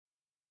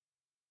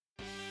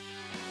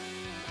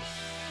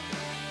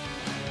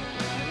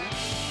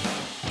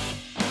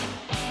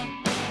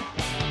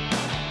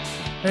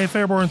Hey,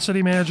 Fairborn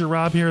City Manager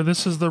Rob here.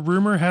 This is the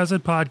Rumor Has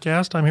It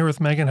podcast. I'm here with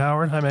Megan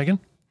Howard. Hi, Megan.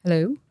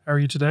 Hello. How are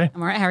you today?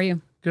 I'm all right. How are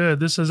you? Good.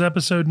 This is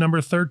episode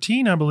number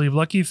 13, I believe.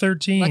 Lucky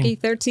 13. Lucky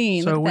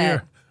 13.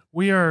 So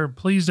we are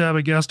pleased to have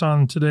a guest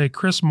on today,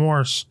 Chris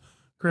Morse.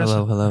 Chris,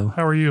 hello.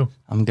 How are you?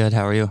 I'm good.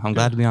 How are you? I'm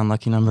glad to be on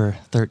lucky number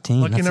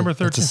 13. Lucky number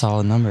 13. That's a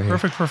solid number here.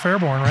 Perfect for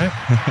Fairborn, right?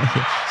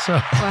 So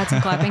We'll add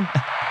some clapping.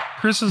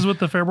 Chris is with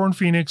the Fairborn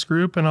Phoenix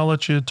group, and I'll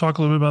let you talk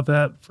a little bit about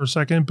that for a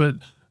second. But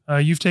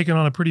you've taken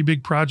on a pretty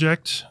big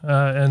project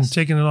and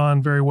taken it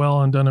on very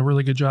well and done a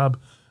really good job,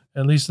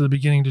 at least at the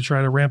beginning, to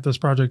try to ramp this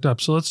project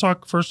up. So let's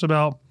talk first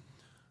about,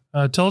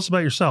 tell us about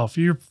yourself.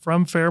 You're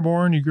from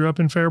Fairborn. You grew up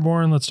in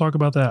Fairborn. Let's talk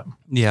about that.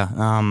 Yeah,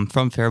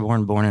 from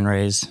Fairborn, born and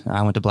raised.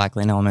 I went to Black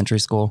Lane Elementary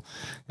School.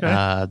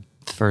 Okay.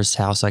 First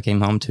house I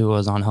came home to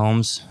was on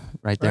Holmes,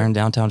 right there in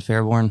downtown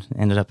Fairborn.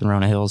 Ended up in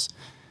Rona Hills.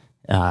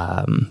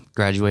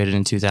 Graduated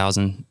in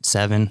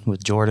 2007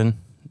 with Jordan.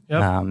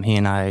 Yep. He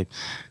and I,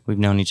 we've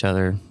known each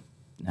other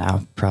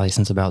now probably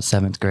since about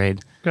 7th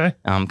grade. Okay.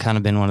 Kind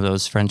of been one of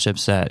those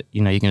friendships that,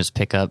 you can just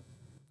pick up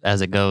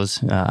as it goes.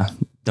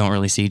 Don't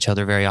really see each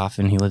other very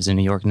often. He lives in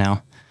New York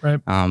now. Right.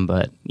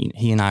 But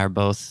he and I are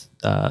both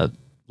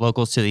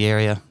locals to the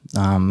area.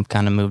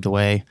 Kind of moved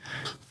away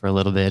for a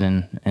little bit,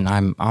 and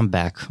I'm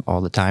back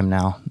all the time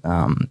now.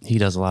 He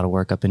does a lot of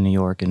work up in New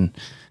York, and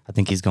I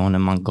think he's going to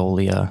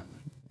Mongolia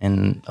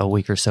in a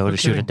week or so to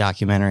shoot a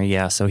documentary.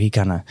 Yeah, so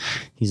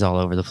he's all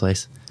over the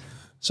place.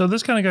 So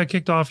this kind of got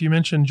kicked off. You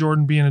mentioned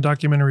Jordan being a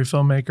documentary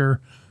filmmaker,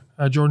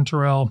 Jordan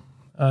Terrell,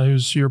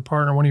 who's your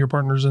partner, one of your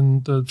partners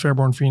in the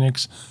Fairborn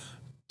Phoenix.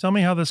 Tell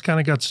me how this kind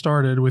of got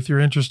started with your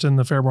interest in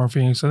the Fairborn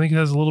Phoenix. I think it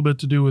has a little bit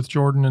to do with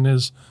Jordan and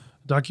his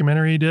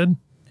documentary he did.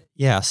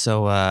 Yeah,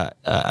 so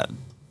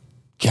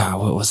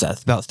what was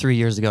that? About 3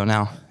 years ago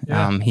now.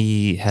 Yeah.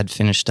 He had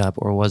finished up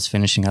or was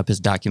finishing up his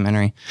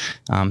documentary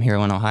here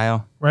in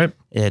Ohio. Right.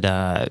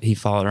 He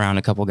followed around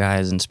a couple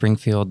guys in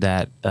Springfield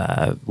that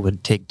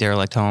would take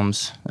derelict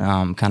homes,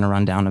 kind of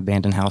run down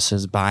abandoned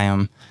houses, buy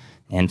them,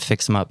 and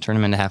fix them up, turn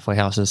them into halfway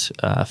houses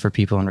for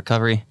people in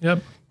recovery.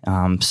 Yep.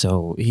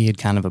 So he had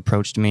kind of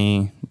approached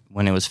me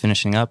when it was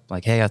finishing up,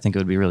 like, hey, I think it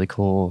would be really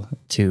cool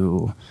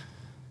to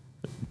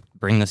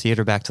bring the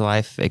theater back to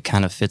life. It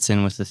kind of fits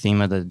in with the theme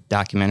of the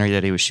documentary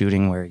that he was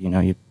shooting, where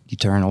you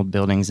turn old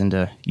buildings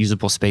into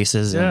usable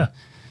spaces. Yeah.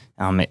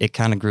 And it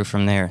kind of grew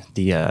from there.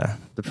 The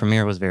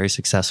premiere was very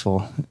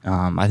successful.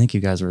 I think you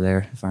guys were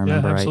there, if I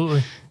remember right.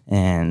 Absolutely.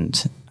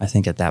 And I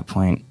think at that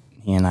point,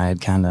 he and I had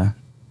kind of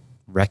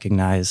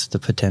recognized the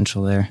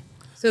potential there.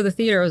 So the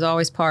theater was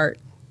always part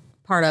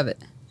of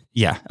it.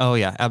 Yeah. Oh,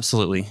 yeah.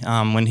 Absolutely.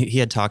 When he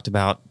had talked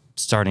about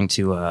starting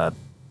to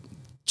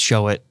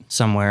show it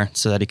somewhere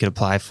so that he could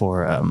apply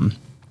for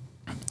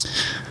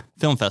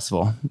film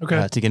festival.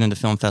 Okay. To get into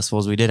film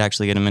festivals. We did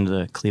actually get him into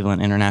the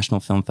Cleveland International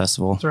Film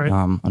Festival. That's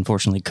right.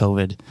 Unfortunately,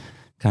 COVID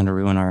kind of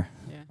ruined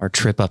our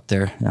trip up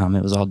there.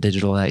 It was all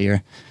digital that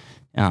year.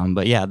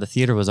 But yeah, the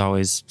theater was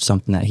always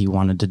something that he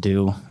wanted to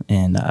do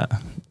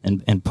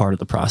and part of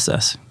the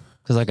process.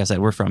 Because like I said,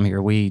 we're from here.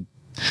 I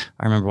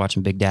remember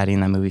watching Big Daddy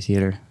in that movie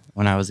theater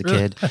when I was a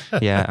kid.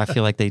 Yeah, I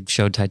feel like they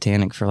showed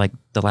Titanic for like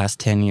the last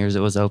 10 years it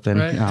was open.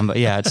 Right. But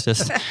yeah, it's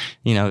just,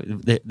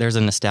 there's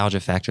a nostalgia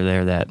factor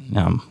there that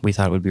we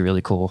thought it would be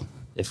really cool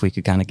if we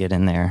could kind of get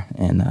in there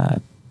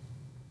and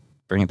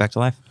bring it back to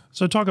life.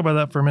 So talk about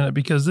that for a minute,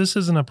 because this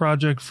isn't a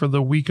project for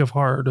the weak of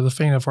heart or the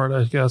faint of heart,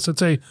 I guess.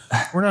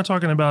 We're not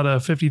talking about a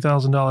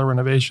 $50,000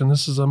 renovation.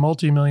 This is a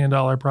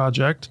multi-million-dollar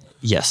project.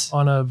 Yes.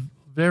 On a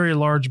very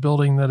large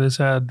building that has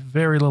had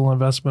very little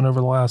investment over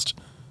the last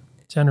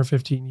 10 or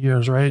 15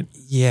 years, right?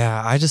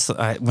 Yeah,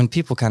 when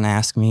people kind of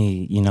ask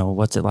me,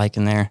 what's it like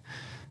in there,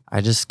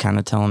 I just kind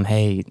of tell them,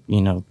 hey,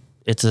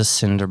 it's a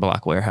cinder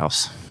block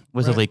warehouse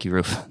with a leaky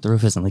roof. The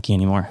roof isn't leaky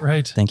anymore.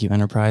 Right. Thank you,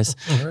 Enterprise.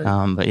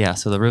 Right. But yeah,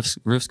 so the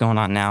roof's going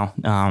on now.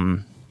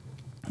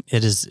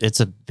 It's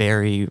a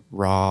very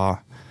raw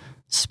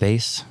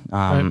space.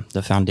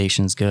 The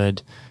foundation's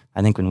good.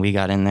 I think when we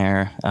got in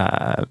there,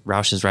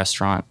 Roush's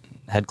restaurant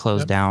had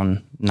closed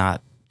down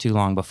not too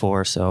long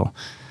before, so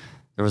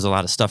there was a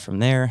lot of stuff from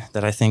there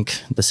that I think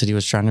the city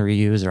was trying to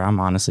reuse, or I'm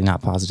honestly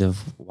not positive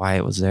why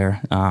it was there.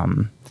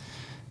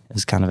 It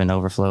was kind of an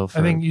overflow.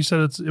 I think you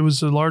said it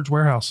was a large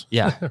warehouse.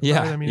 Yeah, yeah,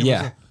 right? I mean,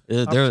 yeah.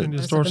 Opportunity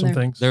to store some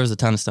things. There was a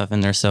ton of stuff in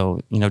there, so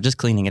just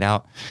cleaning it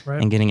out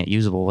and getting it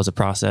usable was a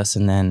process.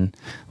 And then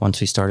once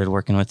we started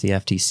working with the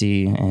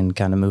FTC and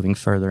kind of moving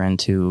further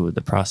into the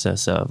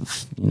process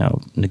of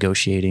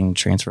negotiating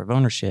transfer of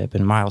ownership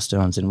and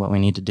milestones and what we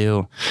need to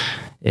do,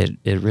 it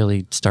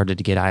really started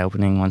to get eye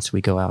opening once we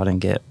go out and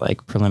get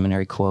like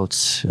preliminary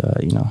quotes,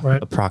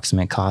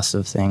 approximate costs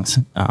of things.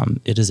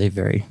 It is a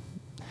very,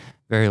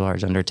 very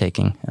large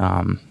undertaking.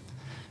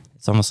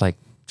 It's almost like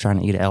trying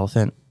to eat an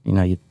elephant.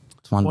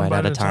 One bite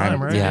at a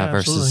time, right? Yeah,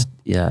 versus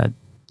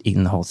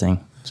eating the whole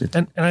thing.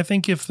 And I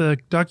think if the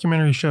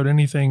documentary showed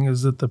anything,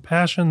 is that the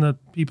passion that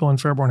people in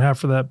Fairborn have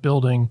for that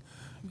building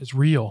is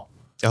real.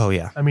 Oh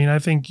yeah. I mean, I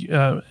think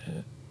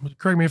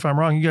correct me if I'm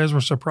wrong, you guys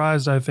were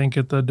surprised, I think,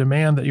 at the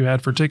demand that you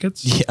had for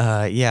tickets.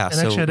 Yeah. And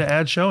actually had to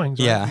add showings.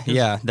 Right?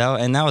 Yeah.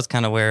 That was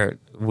kind of where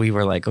we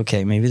were like,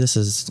 okay, maybe this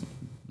is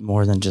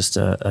more than just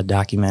a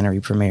documentary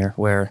premiere,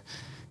 where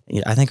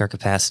I think our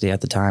capacity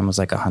at the time was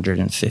like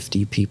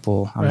 150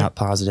 people. I'm not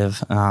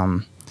positive.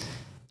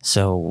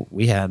 So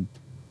we had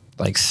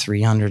like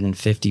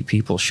 350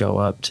 people show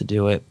up to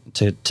do it,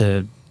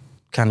 to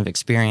kind of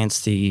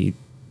experience the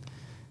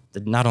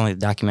not only the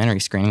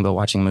documentary screening, but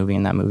watching a movie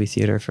in that movie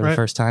theater for the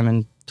first time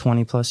in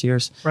 20 plus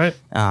years. Right.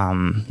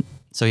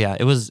 So yeah,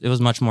 it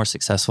was much more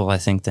successful, I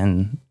think,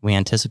 than we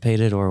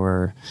anticipated or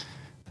were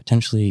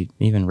potentially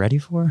even ready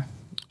for.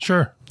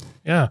 Sure.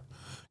 Yeah.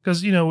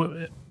 Because,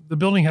 the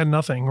building had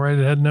nothing, right?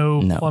 It had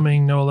no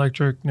plumbing, no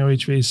electric, no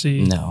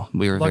HVAC. No,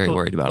 we were very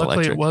worried about luckily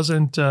electric. It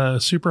wasn't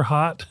super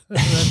hot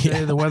that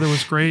day. The weather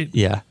was great.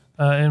 Yeah.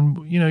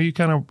 And, you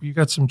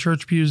got some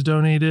church pews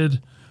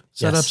donated,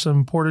 set up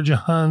some porta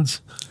johns,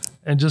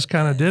 and just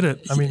kind of did it.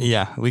 I mean,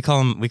 yeah, we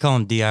call them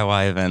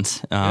DIY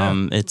events.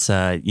 It's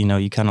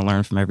you kind of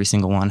learn from every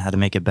single one how to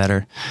make it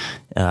better.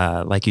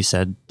 Like you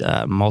said,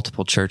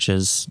 multiple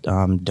churches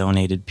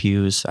donated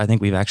pews. I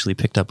think we've actually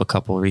picked up a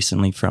couple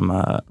recently from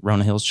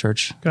Rona Hills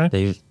Church.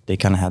 Okay. They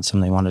kind of had some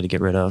they wanted to get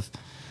rid of,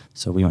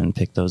 so we went and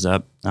picked those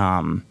up.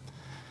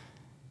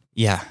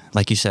 Yeah,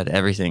 like you said,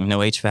 everything. No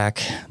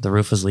HVAC. The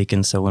roof was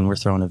leaking, so when we're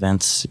throwing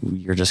events,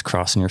 you're just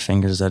crossing your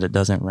fingers that it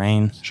doesn't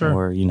rain. Sure.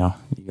 Or, you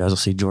guys will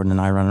see Jordan and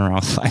I running around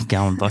with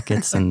 5-gallon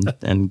buckets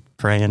and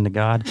praying to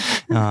God.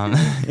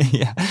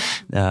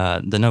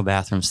 The no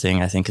bathrooms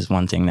thing, I think, is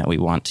one thing that we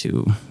want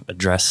to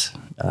address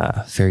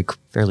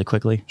fairly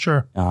quickly.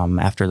 Sure.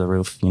 After the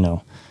roof,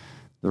 the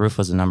roof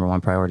was the number one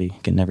priority,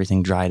 getting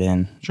everything dried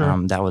in.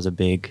 Sure. That was a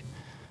big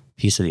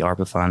piece of the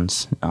ARPA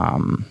funds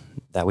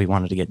that we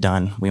wanted to get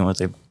done. We went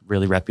with a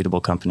really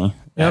reputable company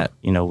that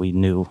we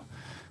knew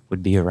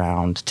would be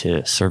around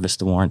to service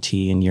the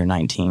warranty in year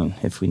 19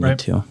 if we need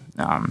to.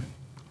 And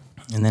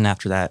then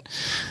after that,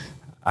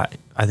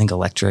 I think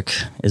electric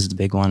is the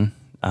big one.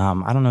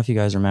 I don't know if you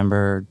guys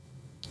remember,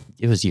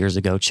 it was years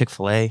ago,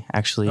 Chick-fil-A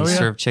actually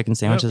served chicken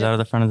sandwiches out of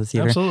the front of the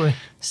theater. Absolutely.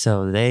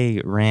 So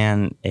they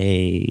ran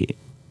a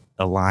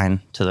line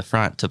to the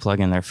front to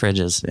plug in their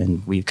fridges,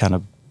 and we kind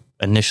of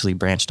initially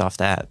branched off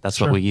that. That's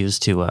what we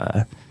used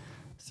to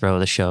throw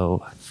the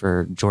show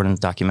for Jordan's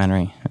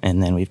documentary,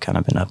 and then we've kind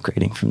of been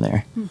upgrading from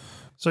there.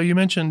 So you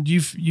mentioned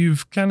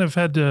you've kind of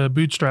had to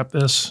bootstrap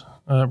this.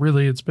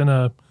 Really, it's been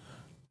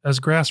as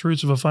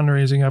grassroots of a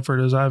fundraising effort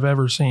as I've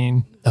ever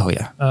seen. Oh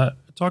yeah.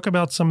 Talk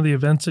about some of the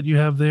events that you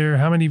have there.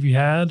 How many have you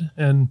had?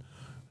 And,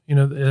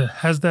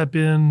 has that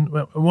been,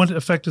 what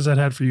effect has that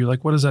had for you?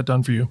 Like, what has that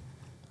done for you?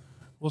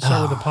 We'll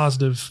start with the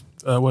positive,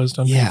 what it's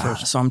done for you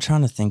first. So I'm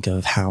trying to think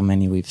of how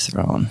many we've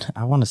thrown.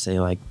 I want to say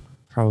like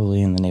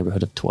probably in the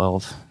neighborhood of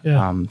 12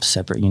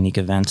 separate unique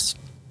events.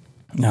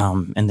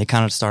 And they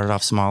kind of started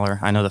off smaller.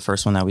 I know the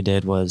first one that we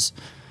did was,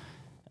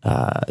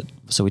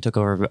 so we took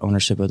over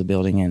ownership of the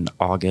building in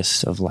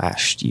August of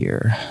last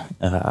year.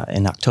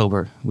 In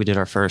October, we did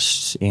our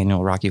first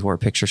annual Rocky Horror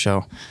Picture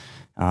Show.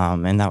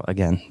 And that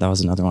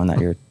was another one that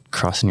you're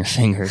crossing your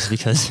fingers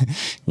because,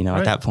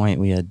 at that point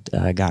we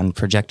had gotten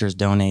projectors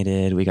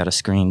donated. We got a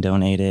screen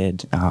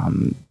donated,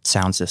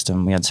 sound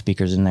system. We had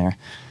speakers in there.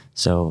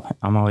 So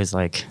I'm always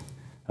like,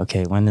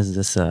 okay, when is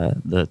this,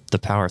 the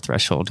power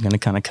threshold going to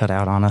kind of cut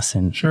out on us?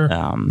 And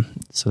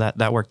so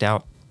that worked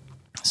out.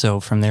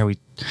 So from there,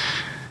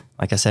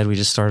 like I said, we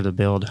just started to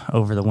build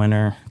over the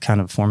winter,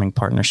 kind of forming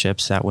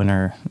partnerships. That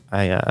winter,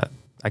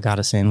 I got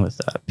us in with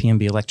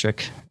PNB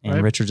Electric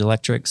and Richards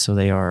Electric. So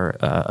they are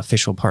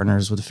official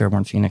partners with the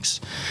Fairborn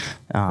Phoenix.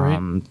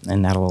 And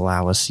that'll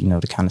allow us,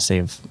 to kind of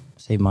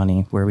save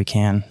money where we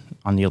can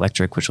on the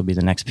electric, which will be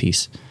the next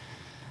piece.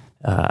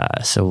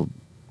 So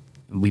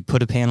we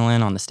put a panel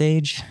in on the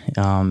stage,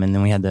 and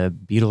then we had the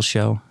Beatles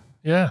show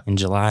in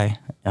July.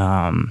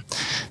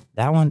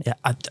 That one,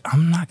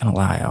 I'm not going to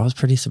lie, I was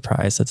pretty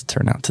surprised at the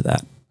turnout to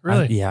that.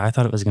 Really? I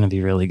thought it was going to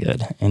be really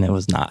good, and it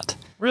was not.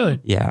 Really?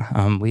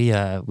 Yeah. We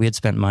had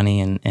spent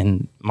money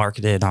and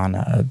marketed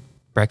on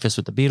Breakfast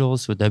with the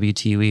Beatles with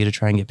WTUE to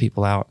try and get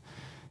people out.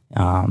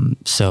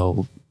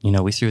 So,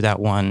 we threw that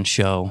one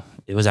show.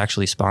 It was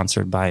actually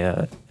sponsored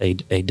by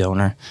a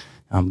donor,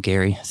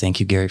 Gary.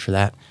 Thank you, Gary, for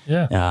that.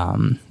 Yeah.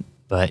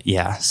 But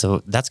yeah,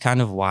 so that's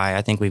kind of why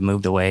I think we've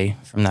moved away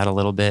from that a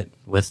little bit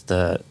with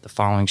the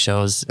following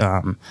shows.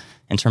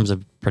 In terms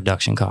of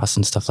production costs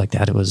and stuff like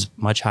that, it was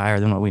much higher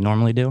than what we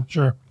normally do.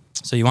 Sure.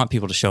 So you want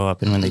people to show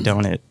up, and when they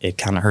don't, it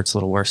kind of hurts a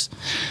little worse.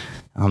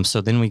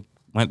 So then we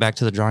went back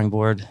to the drawing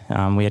board.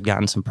 We had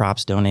gotten some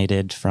props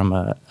donated from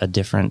a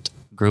different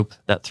group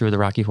that threw the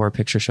Rocky Horror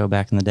Picture Show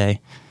back in the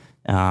day.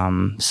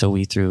 So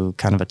we threw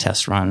kind of a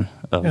test run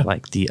of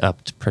like the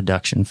upped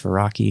production for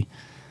Rocky.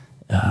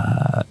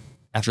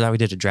 After that, we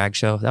did a drag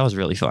show. That was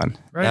really fun.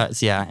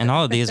 Right. And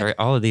all of these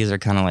are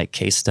kind of like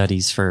case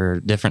studies for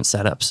different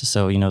setups.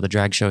 So, the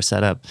drag show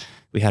setup,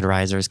 we had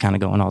risers kind of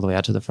going all the way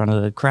out to the front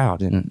of the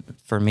crowd. And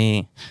for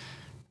me,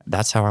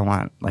 that's how I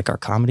want like our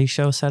comedy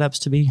show setups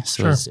to be.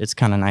 So Sure. it's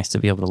kind of nice to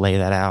be able to lay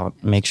that out,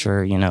 make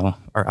sure, you know,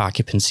 our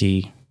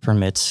occupancy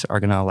permits are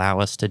going to allow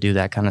us to do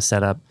that kind of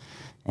setup,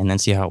 and then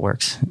see how it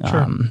works.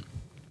 Sure.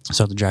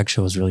 So the drag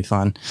show was really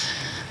fun.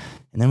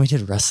 And then we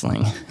did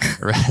wrestling.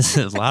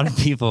 A lot of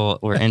people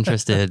were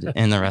interested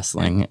in the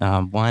wrestling.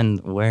 One,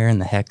 where in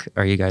the heck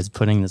are you guys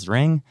putting this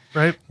ring?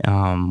 Right.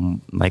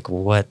 Like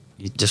what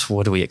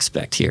do we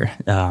expect here?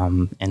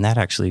 And that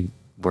actually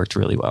worked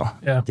really well.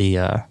 Yeah.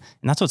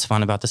 And that's what's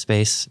fun about the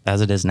space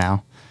as it is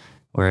now,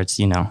 where it's,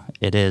 you know,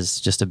 it is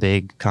just a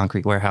big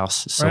concrete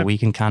warehouse. So Right. we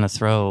can kind of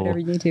throw, Whatever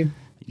you need to.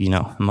 you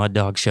know, mud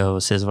dog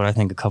shows is what I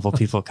think a couple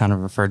people kind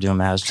of refer to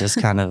them as, just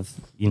kind of,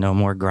 you know,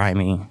 more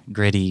grimy,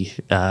 gritty,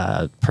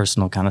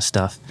 personal kind of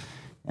stuff,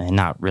 and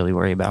not really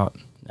worry about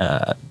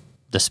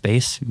the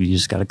space. You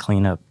just got to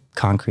clean up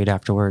concrete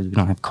afterwards. We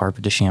don't have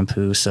carpet to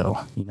shampoo. So,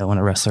 you know, when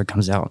a wrestler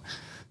comes out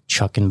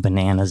chucking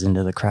bananas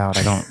into the crowd,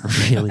 I don't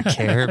really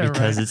care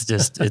because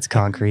Right. it's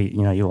concrete.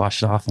 You know, you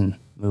wash it off and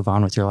move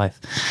on with your life.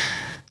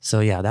 So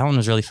yeah, that one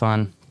was really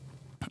fun.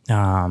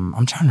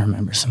 I'm trying to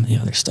remember some of the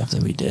other stuff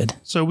that we did.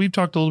 So we've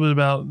talked a little bit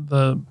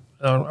about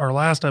our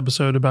last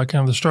episode about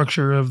kind of the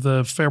structure of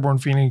the Fairborn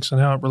Phoenix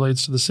and how it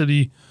relates to the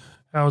city,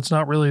 how it's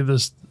not really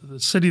the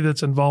city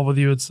that's involved with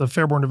you. It's the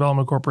Fairborn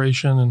Development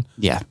Corporation. And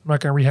Yeah. I'm not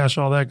going to rehash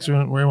all that because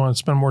we want to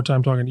spend more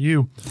time talking to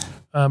you.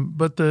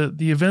 But the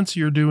events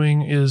you're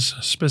doing is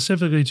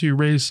specifically to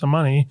raise some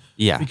money.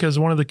 Yeah. Because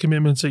one of the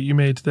commitments that you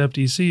made to the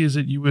FTC is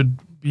that you would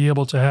be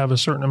able to have a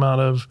certain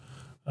amount of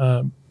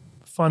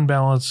fund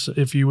balance,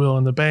 if you will,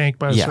 in the bank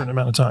by a certain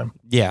amount of time.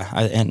 Yeah.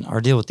 And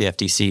our deal with the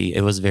FTC,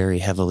 it was very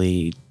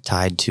heavily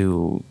tied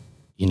to,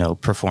 you know,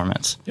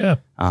 performance. Yeah.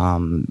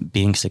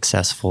 Being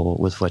successful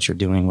with what you're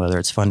doing, whether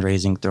it's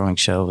fundraising, throwing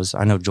shows.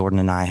 I know Jordan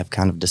and I have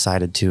kind of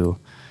decided to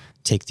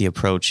take the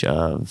approach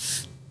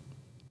of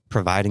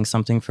providing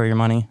something for your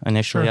money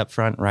initially Sure. up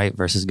front, right?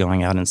 Versus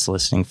going out and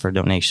soliciting for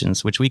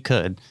donations, which we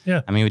could.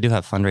 Yeah. I mean, we do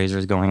have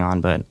fundraisers going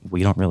on, but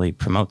we don't really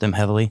promote them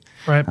heavily.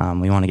 Right.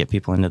 We want to get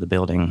people into the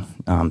building,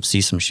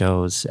 see some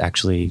shows,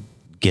 actually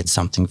get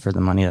something for the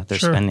money that they're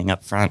Sure. spending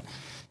up front.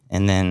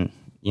 And then,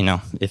 you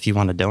know, if you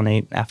want to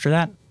donate after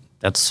that,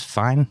 that's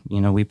fine. You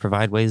know, we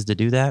provide ways to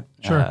do that.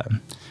 Sure.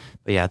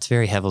 But yeah, it's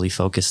very heavily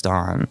focused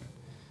on,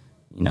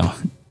 you know,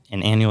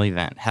 an annual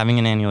event. Having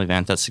an annual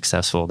event that's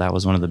successful, that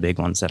was one of the big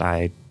ones that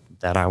I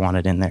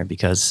wanted in there,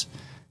 because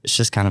it's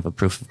just kind of a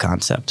proof of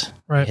concept.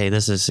 Right. Hey,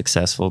 this is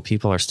successful.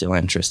 People are still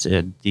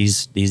interested.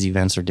 These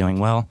events are doing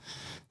well.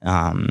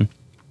 And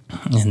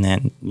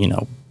then, you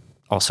know,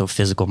 also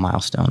physical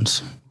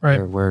milestones. Right.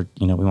 Where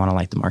you know, we want to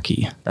light the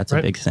marquee. That's Right.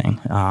 a big thing.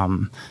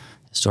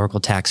 Historical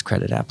tax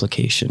credit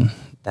application.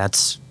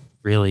 That's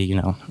really, you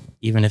know,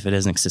 even if it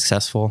isn't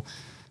successful,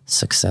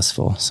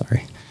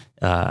 sorry.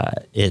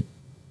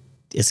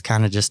 It's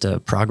kind of just a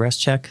progress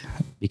check,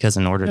 because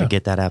in order to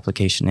get that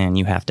application in,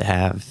 you have to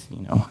have,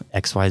 you know,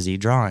 XYZ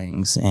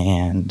drawings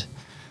and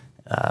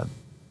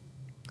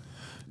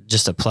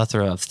just a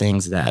plethora of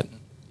things that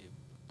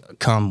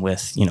come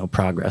with, you know,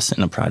 progress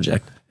in a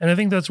project. And I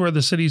think that's where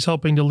the city's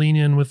helping to lean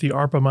in with the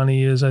ARPA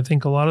money is. I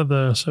think a lot of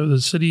the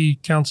city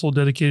council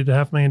dedicated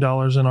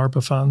 $500,000 in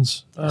ARPA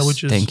funds,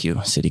 which is Thank you,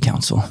 City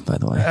Council, by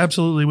the way.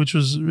 absolutely,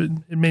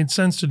 it made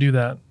sense to do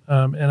that.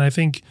 And I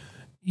think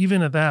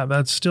even at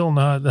that's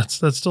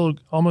still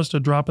almost a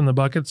drop in the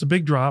bucket. It's a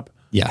big drop,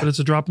 Yeah. but it's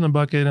a drop in the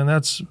bucket,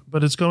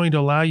 but it's going to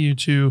allow you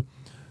to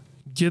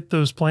get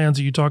those plans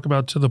that you talk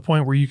about to the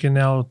point where you can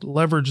now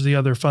leverage the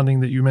other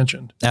funding that you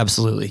mentioned.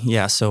 Absolutely.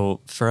 Yeah.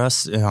 So for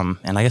us, and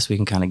I guess we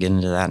can kind of get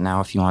into that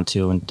now if you want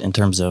to, in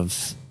terms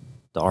of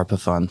the ARPA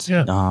funds.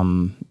 Yeah.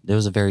 There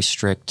was a very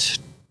strict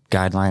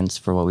guidelines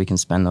for what we can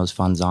spend those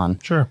funds on.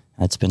 Sure.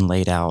 It's been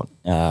laid out.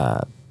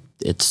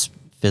 It's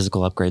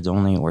physical upgrades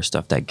only, or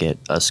stuff that get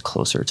us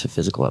closer to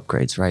physical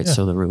upgrades, right? Yeah.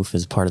 So the roof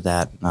is part of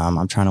that.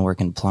 I'm trying to work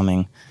in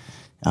plumbing,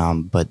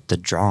 but the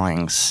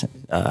drawings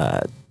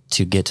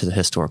to get to the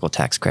historical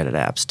tax credit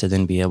apps, to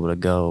then be able to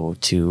go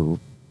to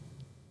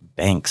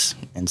banks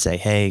and say,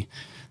 hey,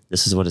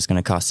 this is what it's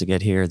going to cost to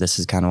get here. This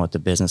is kind of what the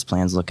business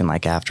plan's looking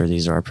like after.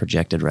 These are our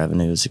projected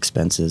revenues,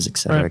 expenses, et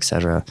cetera, Right. et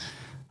cetera.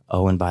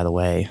 Oh, and by the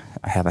way,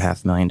 I have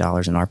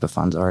 $500,000 in ARPA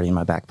funds already in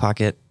my back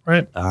pocket.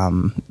 Right.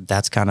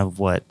 That's kind of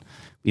what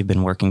we've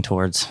been working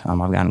towards. I've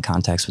gotten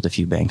contacts with a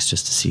few banks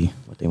just to see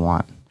what they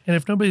want. And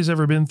if nobody's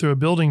ever been through a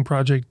building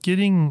project,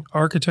 getting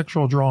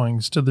architectural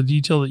drawings to the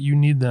detail that you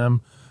need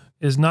them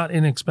is not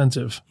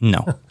inexpensive.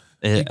 No,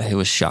 it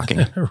was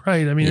shocking.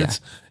 Right. I mean, Yeah.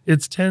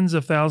 it's tens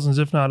of thousands,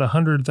 if not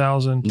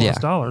 $100,000 plus Yeah.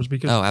 dollars,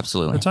 because Oh,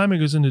 absolutely. the time that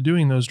goes into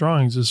doing those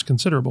drawings is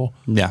considerable.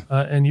 Yeah.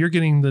 And you're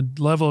getting the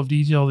level of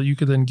detail that you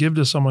could then give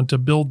to someone to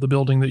build the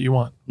building that you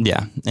want.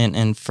 Yeah.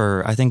 And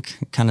for, I think,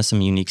 kind of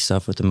some unique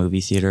stuff with the movie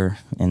theater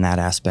in that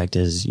aspect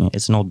is, you know,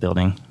 it's an old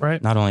building.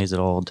 Right. Not only is it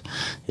old,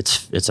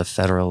 it's a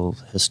federal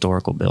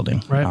historical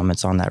building. Right.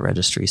 It's on that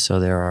registry. So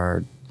there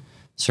are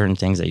certain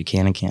things that you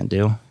can and can't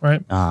do.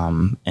 Right.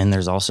 And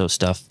there's also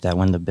stuff that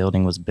when the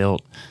building was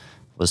built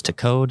was to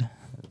code,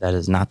 that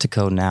is not to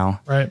code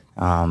now. Right.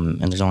 And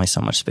there's only so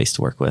much space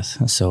to work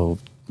with. So,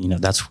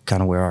 that's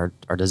kind of where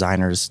our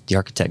designers, the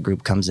architect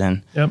group comes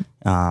in. Yep.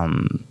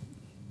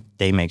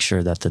 They make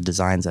sure that the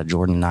designs that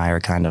Jordan and I are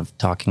kind of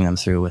talking them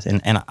through with,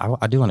 and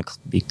I do want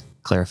to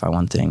clarify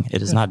one thing.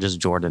 It is not just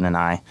Jordan and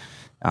I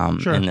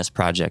in this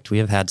project. We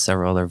have had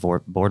several other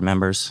board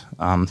members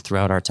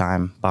throughout our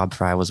time. Bob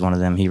Fry was one of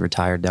them. He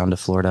retired down to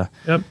Florida.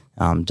 Yep.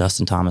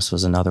 Dustin Thomas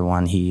was another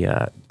one. He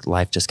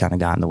life just kind of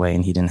got in the way,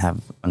 and he didn't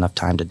have enough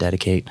time to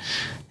dedicate.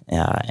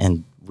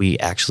 And we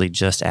actually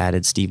just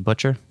added Steve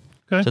Butcher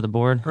to the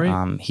board.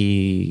 Great.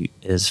 He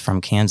is from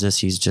Kansas.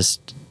 He's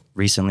just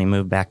recently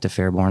moved back to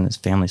Fairborn. His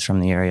family's from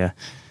the area.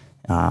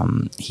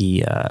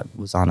 He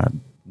was on a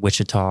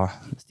Wichita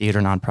theater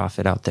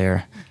nonprofit out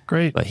there.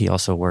 Great. But he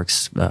also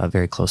works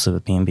very closely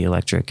with B&B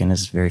Electric and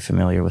is very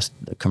familiar with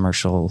the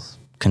commercial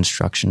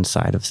construction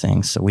side of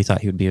things. So we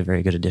thought he would be a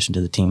very good addition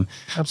to the team.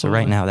 Absolutely. So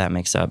right now that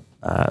makes up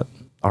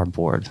our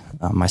board,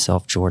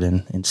 myself,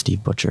 Jordan, and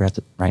Steve Butcher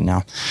right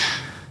now.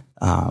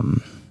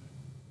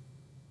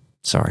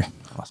 Sorry.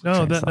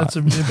 No, that's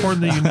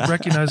important that you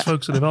recognize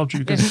folks that have helped you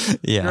because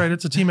you're right,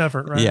 it's a team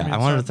effort, right? Yeah, I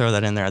wanted to throw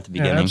that in there at the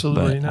beginning. Yeah,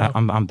 absolutely. But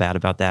I'm bad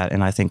about that.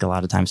 And I think a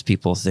lot of times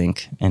people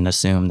think and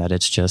assume that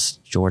it's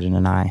just Jordan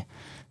and I.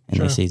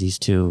 And they see these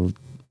two,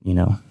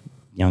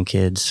 young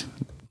kids.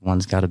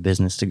 One's got a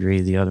business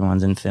degree, the other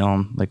one's in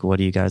film. Like, what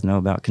do you guys know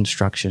about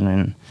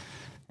construction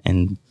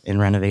and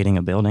renovating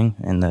a building?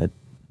 And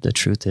the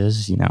truth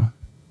is,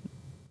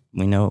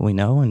 we know what we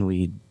know and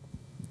we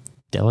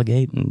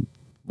delegate and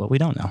what we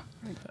don't know.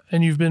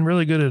 And you've been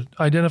really good at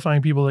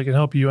identifying people that can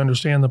help you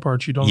understand the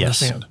parts you don't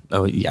understand.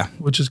 Oh, yeah.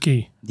 Which is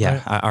key.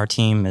 Yeah. Right? Our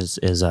team is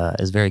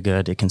very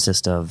good. It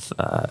consists of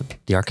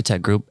the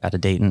architect group out of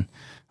Dayton.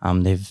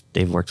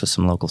 They've worked with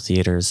some local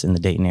theaters in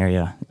the Dayton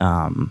area.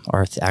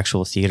 Our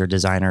actual theater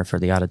designer for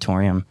the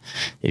auditorium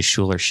is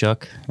Schuler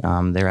Shook.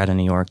 They're out of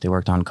New York. They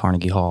worked on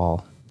Carnegie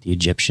Hall, the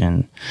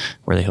Egyptian,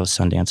 where they host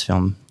Sundance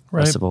Film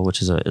Festival,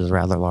 which is a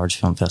rather large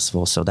film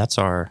festival. So that's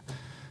our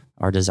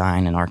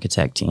design and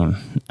architect team.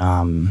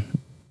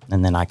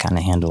 And then I kind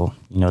of handle,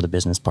 the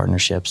business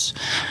partnerships,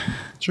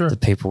 the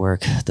paperwork,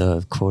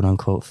 the quote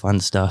unquote fun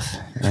stuff.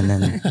 And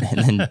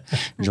then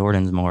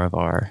Jordan's more of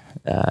our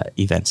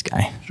events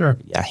guy. Sure.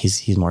 Yeah,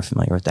 he's more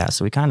familiar with that.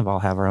 So we kind of all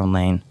have our own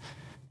lane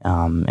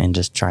and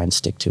just try and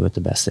stick to it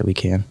the best that we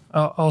can.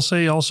 I'll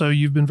say also,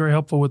 you've been very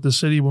helpful with the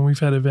city when we've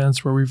had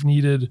events where we've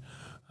needed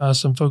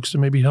some folks to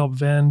maybe help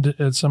vend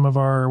at some of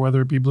our,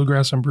 whether it be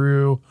Bluegrass and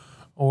Brew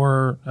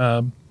or,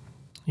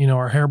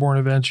 our Hairborn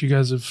events. You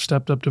guys have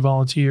stepped up to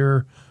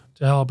volunteer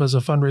to help as a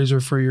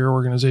fundraiser for your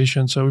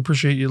organization. So we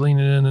appreciate you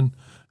leaning in and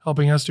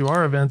helping us do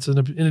our events in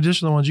addition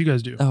to the ones you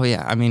guys do. Oh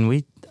yeah. I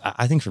mean,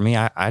 I think for me,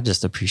 I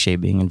just appreciate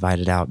being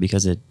invited out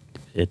because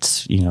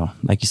it's,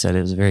 like you said,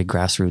 it was a very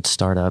grassroots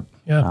startup.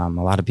 Yeah. A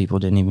lot of people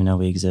didn't even know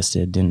we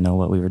existed, didn't know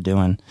what we were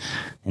doing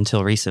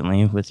until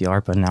recently with the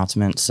ARPA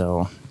announcement.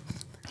 So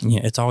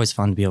it's always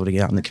fun to be able to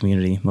get out in the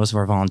community. Most of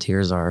our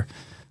volunteers are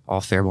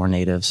all Fairborn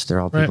natives.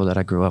 They're all people that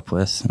I grew up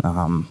with.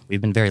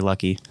 We've been very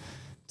lucky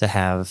to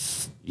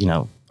have,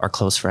 our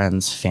close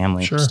friends,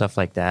 family, stuff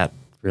like that,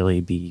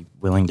 really be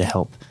willing to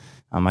help.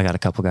 I got a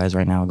couple guys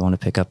right now going to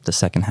pick up the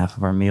second half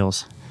of our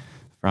meals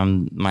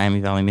from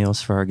Miami Valley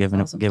Meals for our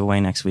giveaway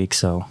next week.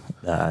 So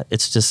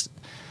it's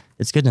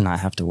good to not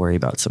have to worry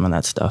about some of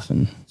that stuff.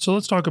 And so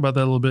let's talk about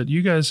that a little bit.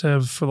 You guys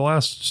have, for the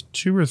last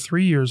 2 or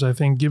 3 years, I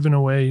think, given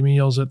away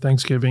meals at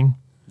Thanksgiving.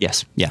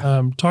 Yes.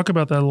 Yeah. Talk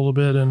about that a little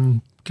bit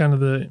and kind of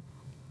the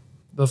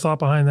thought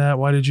behind that.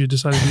 Why did you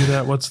decide to do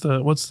that? What's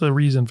the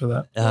reason for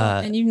that?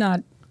 And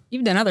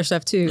you've done other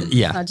stuff too.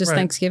 Yeah. Not just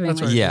Thanksgiving.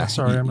 That's right. Yeah.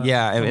 Sorry.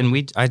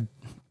 And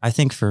I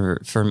think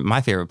for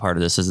my favorite part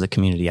of this is the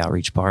community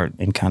outreach part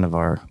and kind of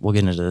we'll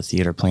get into the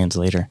theater plans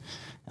later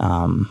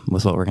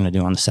with what we're going to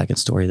do on the second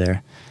story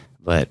there.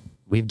 But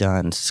we've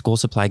done school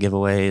supply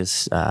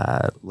giveaways.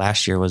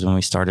 Last year was when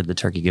we started the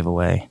turkey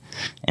giveaway.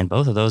 And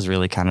both of those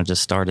really kind of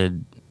just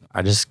started.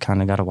 I just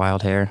kind of got a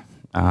wild hair.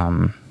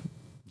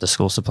 The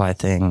school supply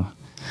thing,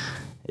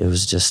 it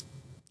was just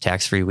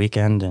tax-free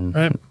weekend. And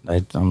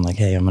I'm like,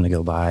 hey, I'm going to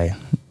go buy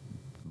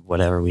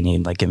whatever we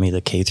need. Like, give me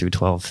the K through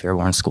 12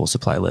 Fairborn school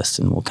supply list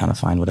and we'll kind of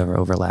find whatever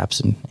overlaps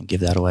and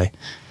give that away.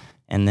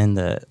 And then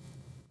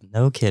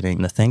no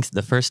kidding,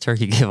 the first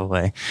turkey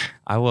giveaway,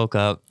 I woke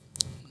up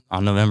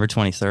on November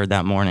 23rd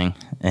that morning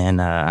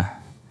and I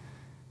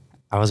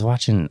was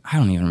watching, I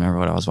don't even remember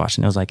what I was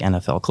watching. It was like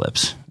NFL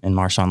clips and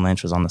Marshawn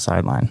Lynch was on the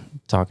sideline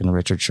talking to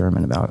Richard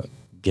Sherman about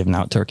giving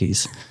out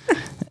turkeys.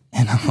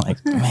 And I'm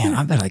like, man,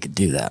 I bet I could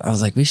do that. I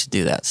was like, we should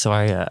do that. So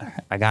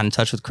I got in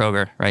touch with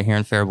Kroger right here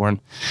in Fairborn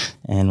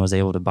and was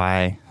able to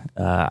buy,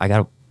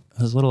 it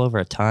was a little over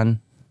a ton,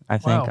 I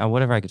think,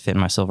 whatever I could fit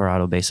in my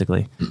Silverado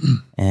basically.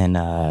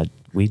 And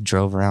we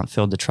drove around,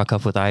 filled the truck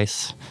up with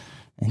ice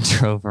and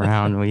drove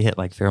around. We hit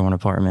like Fairborn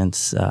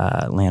Apartments,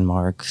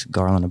 Landmark,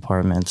 Garland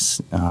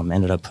Apartments,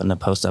 ended up putting a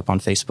post up on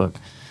Facebook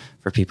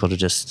for people to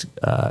just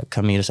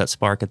come meet us at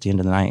Spark at the end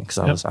of the night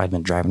because I'd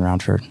been driving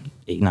around for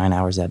 8-9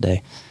 hours that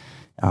day.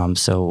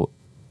 So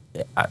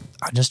I'm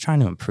just trying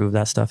to improve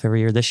that stuff every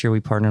year. This year we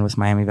partnered with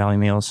Miami Valley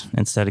Meals.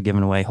 Instead of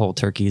giving away whole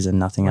turkeys and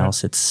nothing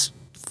else, it's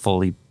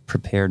fully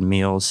prepared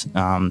meals.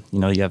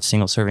 You have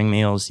single serving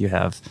meals, you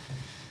have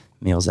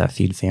meals that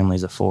feed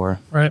families of 4.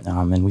 Right.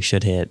 And we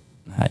should hit,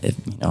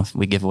 if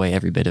we give away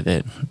every bit of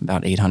it,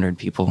 about 800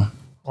 people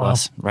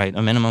plus, right?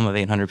 A minimum of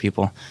 800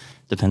 people.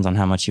 Depends on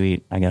how much you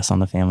eat, I guess, on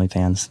the family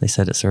pans. They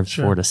said it serves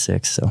 4 to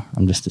 6, so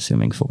I'm just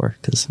assuming 4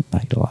 because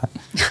I eat a lot.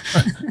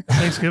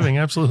 Thanksgiving,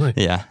 absolutely.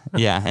 Yeah.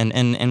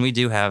 And we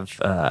do have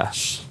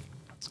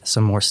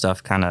some more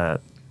stuff kind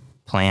of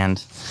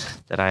planned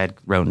that I had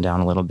written down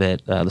a little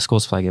bit. The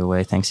school supply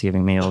giveaway,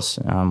 Thanksgiving meals.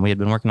 We had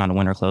been working on a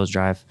winter clothes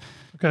drive.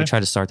 Okay. We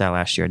tried to start that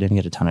last year. I didn't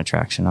get a ton of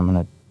traction. I'm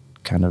going to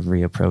kind of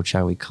reapproach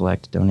how we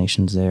collect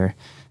donations there.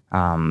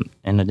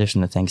 In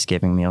addition to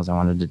Thanksgiving meals, I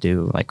wanted to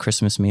do like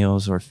Christmas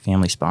meals or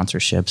family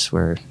sponsorships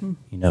where,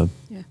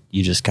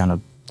 you just kind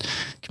of,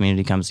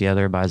 community comes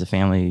together, buys a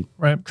family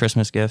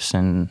Christmas gifts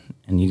and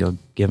you go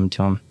give them to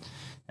them.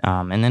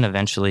 And then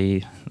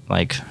eventually,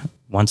 like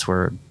once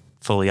we're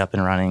fully up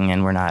and running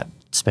and we're not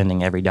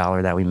spending every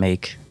dollar that we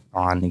make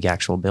on the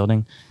actual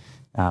building,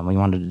 we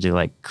wanted to do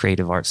like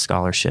creative arts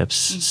scholarships,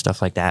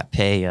 stuff like that,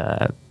 pay,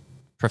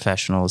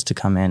 professionals to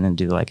come in and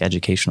do like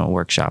educational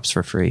workshops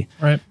for free,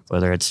 right?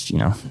 Whether it's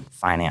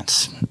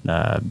finance,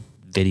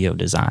 video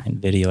design,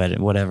 video edit,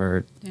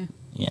 whatever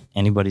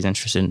anybody's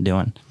interested in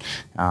doing,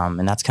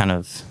 and that's kind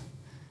of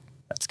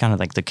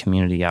like the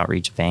community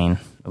outreach vein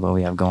of what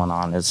we have going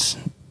on, is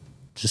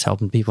just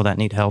helping people that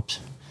need help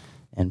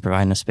and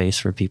providing a space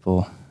for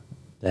people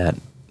that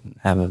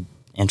have an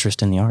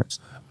interest in the arts.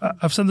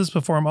 I've said this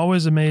before. I'm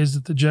always amazed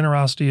at the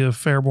generosity of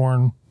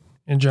Fairborn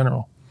in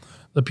general.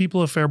 The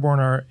people of Fairborn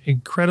are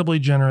incredibly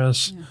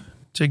generous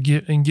to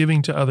give in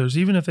giving to others.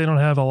 Even if they don't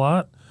have a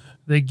lot,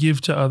 they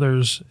give to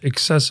others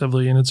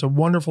excessively, and it's a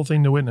wonderful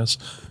thing to witness.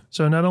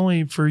 So not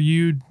only for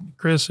you,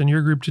 Chris, and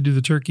your group to do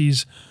the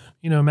turkeys,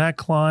 Matt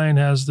Klein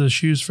has the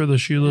Shoes for the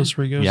Shoeless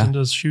where he goes and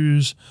does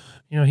shoes.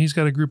 He's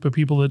got a group of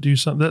people that do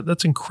something.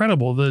 That's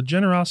incredible. The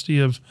generosity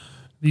of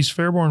these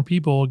Fairborn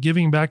people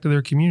giving back to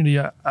their community.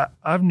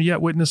 I've yet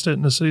witnessed it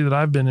in the city that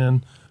I've been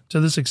in to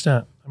this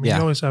extent. I mean,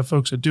 you always have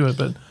folks that do it,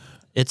 but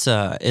it's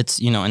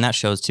and that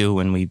shows too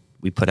when we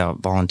put out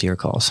volunteer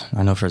calls.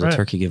 I know for the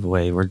turkey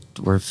giveaway,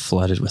 we're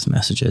flooded with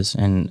messages,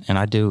 and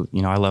I do,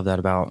 I love that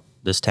about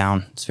this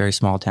town. It's very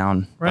small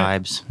town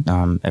vibes.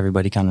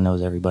 Everybody kind of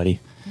knows everybody.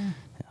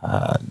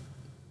 I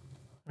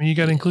mean, you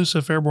got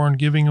Inclusive Fairborn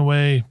giving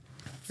away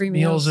free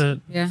meals at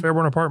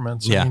Fairborn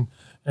Apartments. I mean,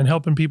 and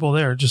helping people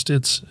there. Just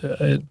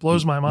it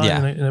blows my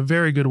mind in a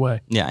very good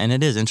way. Yeah, and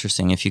it is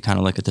interesting if you kind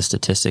of look at the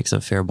statistics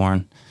of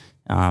Fairborn.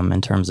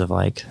 In terms of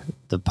like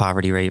the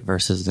poverty rate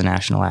versus the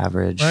national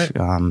average,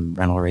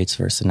 rental rates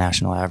versus the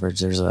national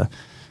average,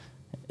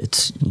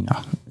 it's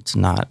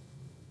not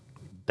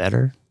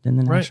better than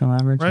the national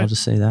average. I'll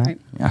just say that. Right.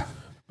 Yeah.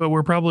 But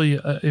we're probably,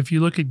 if you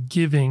look at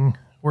giving,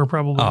 we're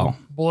probably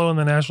blowing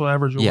the national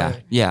average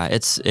away. Yeah.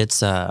 It's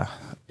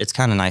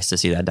kind of nice to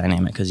see that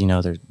dynamic because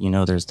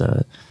there's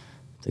the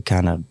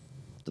kind of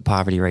the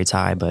poverty rate's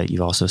high, but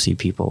you also see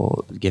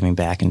people giving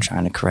back and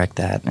trying to correct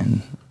that,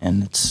 and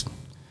it's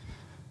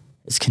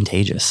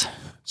contagious.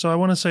 So I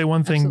want to say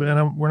one thing,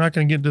 but we're not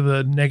going to get into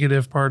the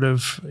negative part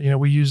of,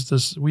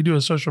 we do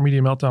a social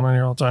media meltdown on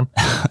here all the time.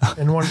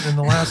 And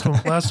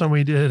the last time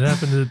we did, it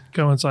happened to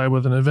coincide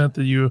with an event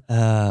that you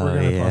were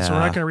going to post. So we're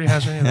not going to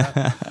rehash any of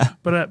that.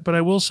 But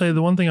I will say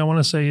the one thing I want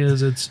to say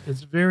is it's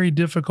very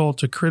difficult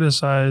to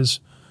criticize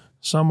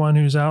someone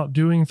who's out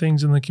doing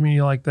things in the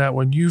community like that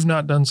when you've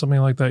not done something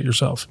like that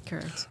yourself.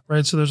 Correct.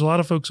 Right. So there's a lot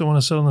of folks that want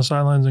to sit on the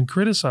sidelines and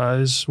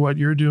criticize what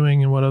you're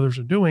doing and what others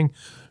are doing,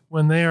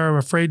 when they are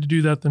afraid to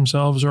do that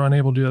themselves or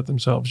unable to do that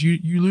themselves.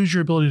 You lose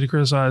your ability to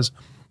criticize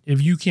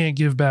if you can't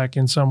give back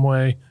in some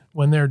way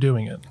when they're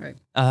doing it. Right.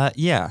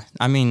 Yeah.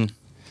 I mean,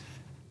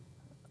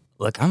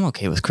 look, I'm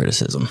okay with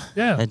criticism.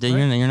 Yeah.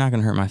 You're not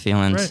going to hurt my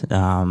feelings.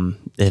 Right.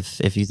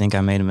 If you think I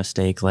made a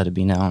mistake, let it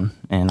be known,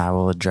 and I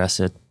will address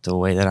it the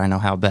way that I know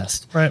how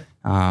best. Right.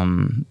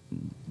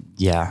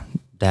 Yeah.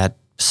 That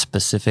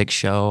specific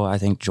show, I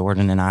think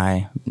Jordan and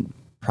I,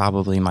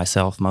 probably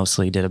myself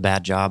mostly, did a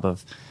bad job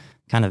of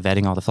kind of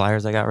vetting all the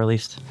flyers that got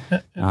released.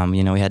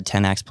 We had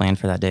 10 acts planned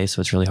for that day,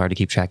 so it's really hard to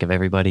keep track of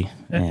everybody.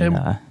 And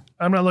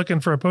I'm not looking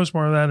for a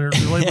postmortem of that or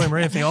label him or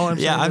anything. All I'm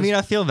saying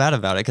I feel bad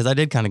about it because I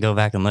did kind of go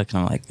back and look,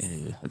 and I'm like,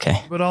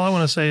 okay. But all I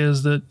want to say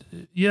is that,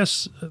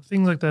 yes,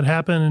 things like that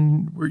happen,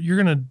 and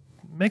you're going to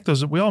make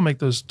those. We all make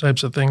those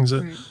types of things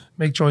that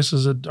make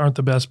choices that aren't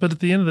the best. But at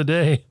the end of the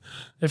day,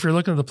 if you're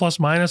looking at the plus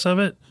minus of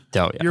it,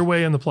 you're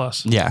way in the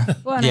plus. Yeah.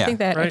 Well, and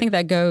I think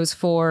that goes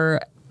for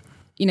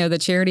the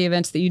charity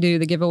events that you do,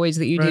 the giveaways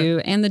that you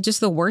do, and just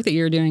the work that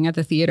you're doing at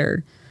the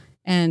theater.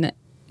 And,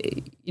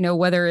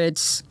 whether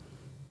it's,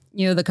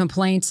 the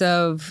complaints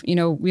of, we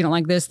don't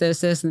like this,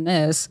 and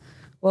this.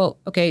 Well,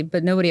 okay,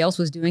 but nobody else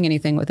was doing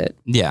anything with it.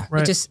 Yeah.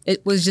 Right.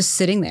 It was just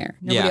sitting there.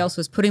 Nobody else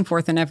was putting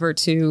forth an effort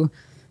to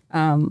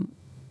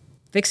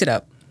fix it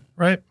up.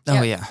 Right.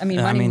 Oh, yeah. I mean,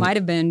 money might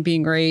have been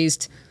being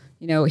raised,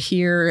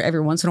 here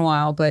every once in a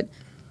while, but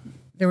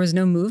there was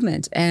no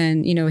movement.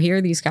 And, here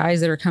are these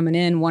guys that are coming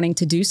in wanting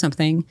to do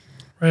something.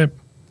 Right.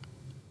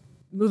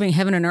 Moving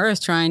heaven and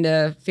earth, trying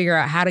to figure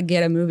out how to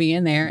get a movie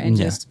in there and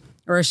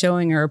or a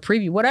showing or a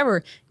preview,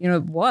 whatever,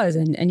 it was.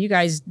 And you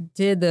guys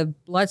did the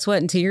blood,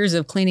 sweat, and tears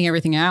of cleaning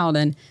everything out.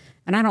 And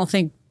I don't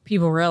think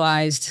people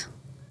realized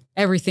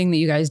everything that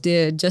you guys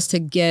did just to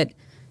get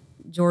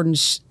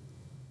Jordan's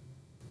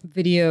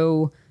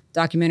video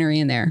documentary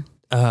in there.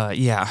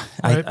 Yeah.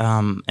 Right.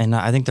 And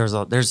I think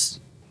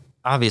there's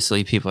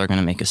obviously people are going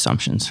to make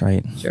assumptions,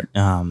 right? Sure.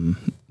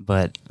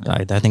 But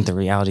I think the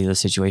reality of the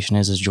situation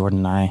is Jordan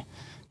and I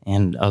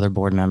and other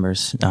board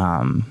members,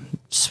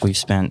 we've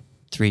spent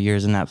 3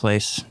 years in that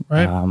place,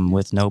 right.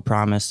 With no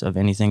promise of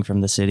anything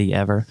from the city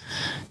ever.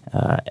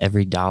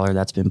 Every dollar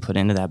that's been put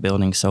into that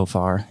building so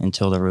far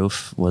until the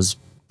roof was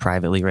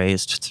privately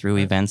raised through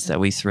events that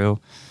we threw.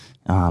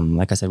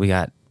 Like I said, we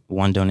got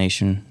one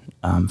donation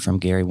from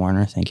Gary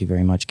Warner. Thank you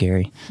very much,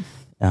 Gary.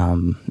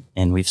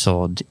 And we've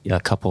sold a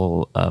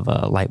couple of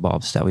light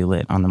bulbs that we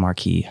lit on the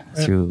marquee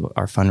through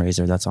our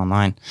fundraiser that's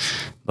online.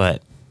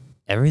 But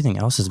everything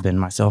else has been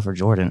myself or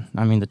Jordan.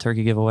 I mean, the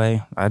turkey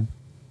giveaway, I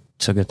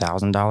took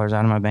 $1,000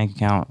 out of my bank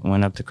account,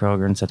 went up to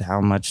Kroger and said, how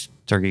much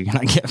turkey can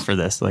I get for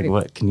this? Like,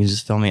 what, can you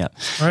just fill me up?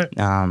 Right.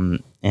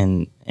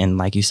 And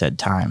like you said,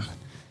 time.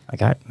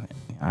 Like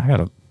I got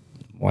a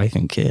wife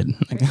and kid.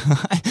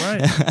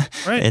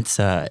 Right.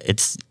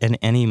 It's in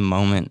any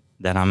moment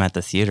that I'm at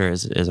the theater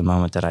is a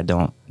moment that I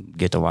don't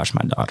get to watch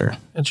my daughter.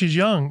 And she's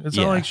young. It's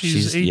not like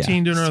she's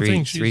 18 doing her own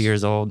thing. She's 3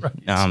 years old. Right.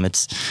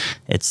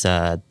 It's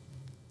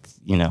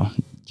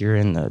you're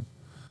in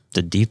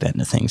the deep end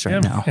of things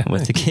right now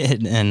with the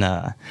kid.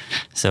 And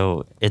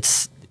so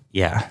it's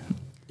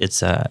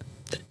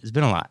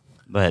been a lot,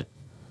 but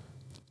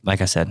like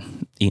I said,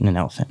 eating an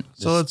elephant.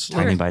 So let's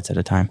tiny bites at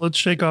a time. Let's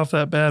shake off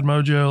that bad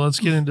mojo. Let's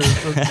get into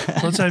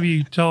let's have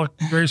you talk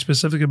very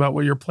specific about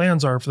what your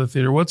plans are for the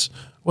theater. What's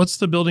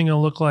the building going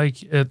to look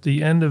like at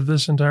the end of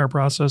this entire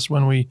process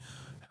when we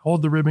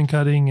hold the ribbon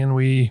cutting and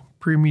we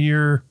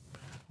premiere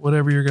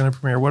whatever you're going to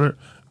premiere?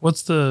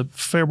 What's the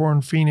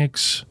Fairborn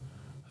Phoenix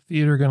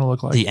theater going to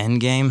look like? The end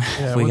game.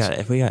 Yeah,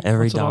 if we got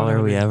every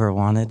dollar we ever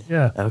wanted.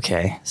 Yeah.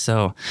 Okay.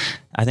 So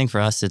I think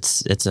for us,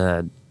 it's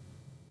a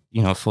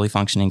fully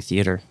functioning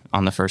theater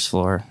on the first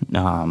floor.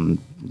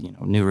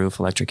 New roof,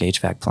 electric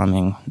HVAC,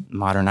 plumbing,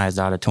 modernized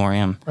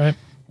auditorium. Right.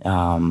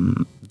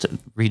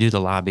 Redo the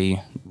lobby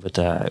with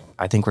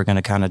I think we're going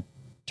to kind of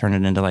turn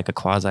it into like a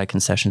quasi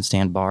concession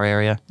stand bar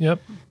area.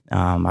 Yep.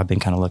 I've been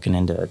kind of looking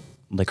into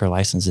liquor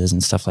licenses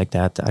and stuff like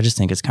that. I just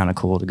think it's kind of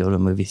cool to go to a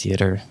movie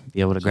theater,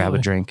 be able to grab a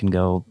drink and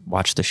go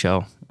watch the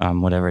show,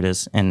 whatever it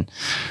is. And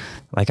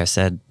like I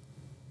said,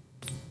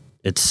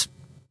 it's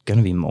going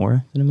to be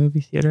more than a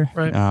movie theater.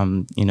 Right.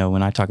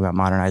 When I talk about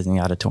modernizing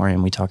the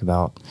auditorium, we talk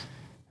about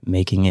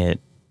making it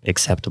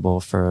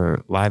acceptable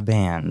for live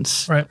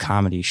bands, right.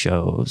 comedy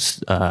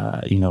shows,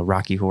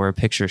 Rocky Horror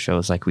Picture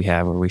shows like we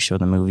have where we show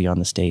the movie on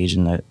the stage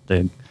and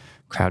the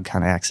crowd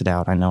kind of acts it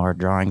out. I know our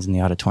drawings in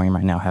the auditorium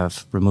right now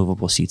have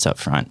removable seats up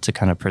front to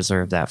kind of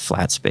preserve that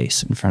flat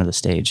space in front of the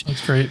stage.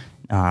 That's great.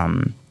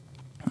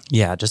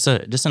 Just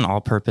an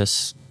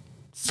all-purpose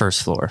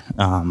first floor.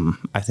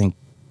 I think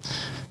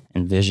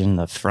envision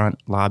the front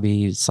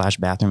lobby /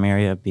 bathroom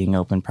area being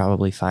open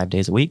probably 5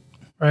 days a week.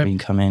 Right. We can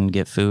come in,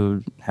 get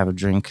food, have a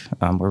drink.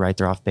 We're right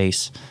there off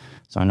base.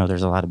 So I know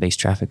there's a lot of base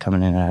traffic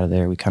coming in and out of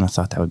there. We kind of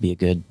thought that would be a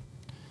good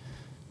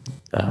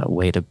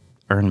way to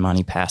earn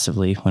money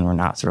passively when we're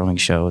not throwing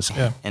shows.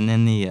 Yeah. And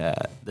then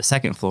the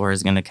second floor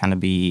is going to kind of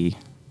be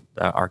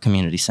our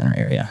community center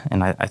area.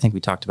 And I think we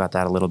talked about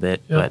that a little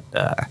bit, yep.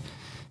 But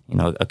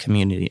a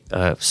community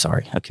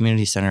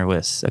center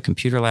with a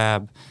computer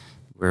lab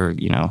where,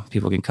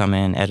 people can come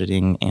in,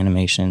 editing,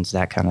 animations,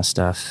 that kind of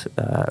stuff,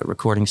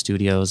 recording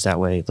studios. That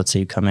way, let's say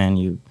you come in,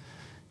 you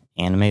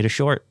animate a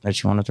short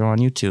that you want to throw on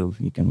YouTube.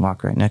 You can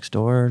walk right next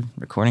door,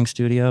 recording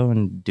studio,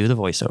 and do the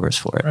voiceovers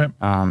for it. Right.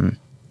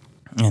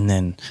 And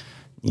then,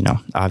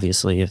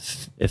 obviously,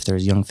 if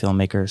there's young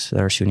filmmakers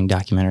that are shooting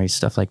documentaries,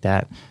 stuff like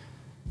that,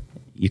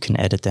 you can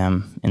edit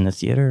them in the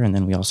theater. And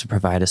then we also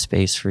provide a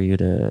space for you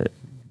to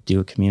do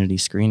a community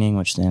screening,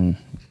 which then,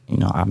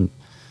 I'm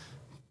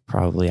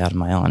probably out of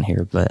my element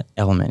here,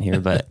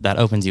 but that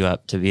opens you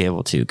up to be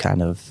able to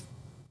kind of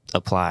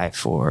apply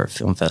for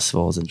film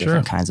festivals and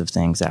different kinds of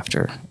things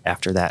after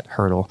that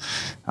hurdle,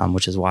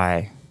 which is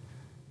why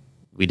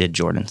we did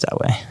Jordan's that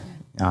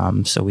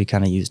way. So we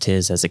kind of used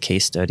his as a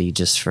case study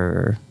just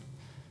for,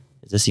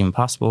 is this even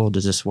possible?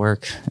 Does this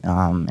work?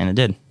 And it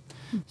did.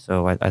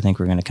 So I think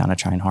we're going to kind of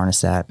try and harness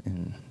that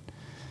and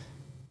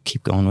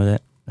keep going with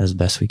it as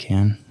best we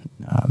can.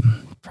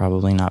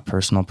 Probably not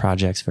personal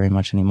projects very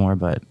much anymore,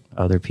 but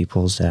other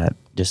people's that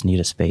just need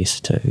a space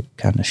to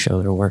kind of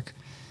show their work.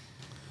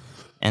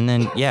 And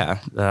then,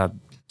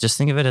 just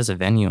think of it as a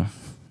venue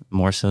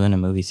more so than a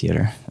movie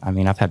theater. I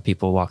mean, I've had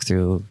people walk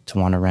through to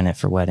want to rent it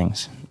for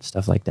weddings,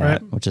 stuff like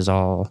that, right. which is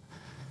all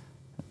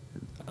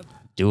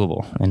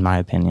doable in my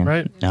opinion.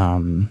 Right.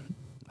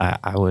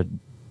 I would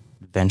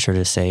venture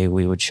to say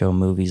we would show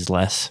movies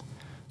less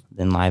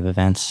than live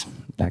events.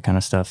 that kind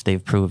of stuff,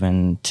 they've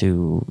proven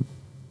to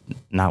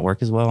not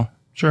work as well.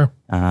 Sure.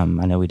 I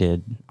know we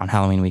did on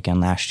Halloween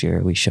weekend last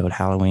year, we showed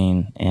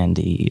Halloween and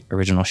the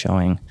original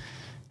showing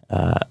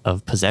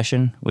of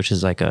Possession, which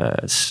is like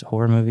a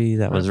horror movie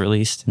that was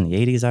released in the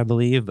 80s, I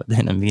believe, but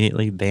then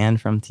immediately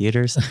banned from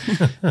theaters.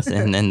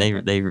 And then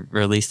they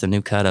released a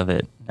new cut of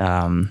it.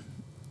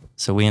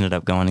 So we ended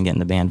up going and getting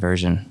the banned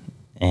version.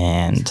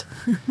 And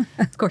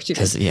of course you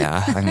did.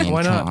 Yeah, I mean,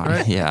 why not, come on.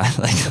 right? Yeah,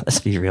 like, let's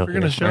be real. We're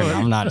going to show it.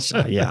 I'm not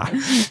sure. Yeah.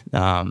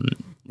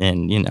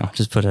 And,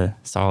 just put a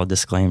solid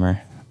disclaimer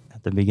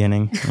at the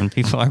beginning when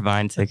people are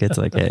buying tickets,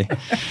 like, hey,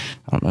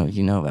 I don't know if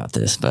you know about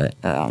this, but,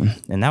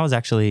 and that was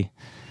actually,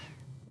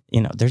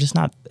 they're just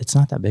not, it's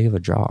not that big of a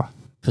draw.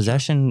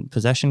 Possession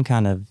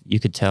kind of, you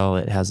could tell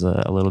it has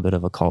a little bit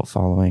of a cult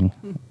following,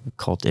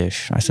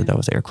 cultish. I said that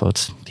with air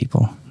quotes,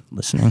 people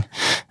listening.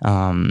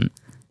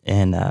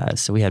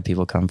 So we had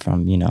people come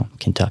from,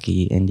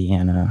 Kentucky,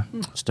 Indiana,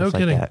 stuff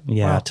like that.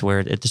 Yeah, wow. To where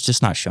it's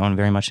just not shown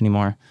very much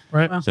anymore.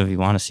 Right. Wow. So if you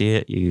want to see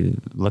it, you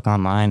look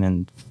online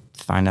and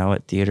find out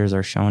what theaters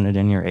are showing it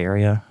in your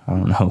area. I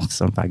don't know.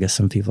 I guess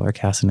some people are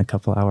casting a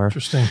couple hour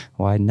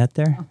wide net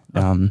there.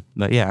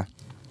 But yeah.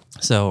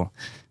 So,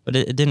 but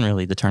it didn't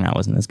really, the turnout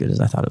wasn't as good as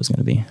I thought it was going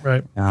to be.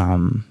 Right.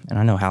 And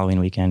I know Halloween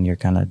weekend, you're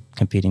kind of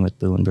competing with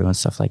Boo and Brew and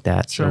stuff like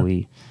that. Sure. So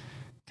we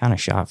kind of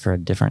shot for a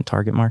different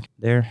target market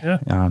there.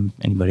 Yeah.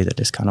 Anybody that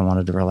just kind of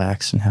wanted to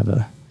relax and have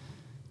a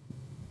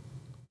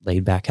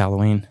laid back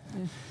Halloween.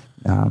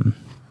 Yeah.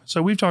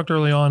 So we've talked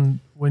early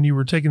on when you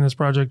were taking this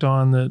project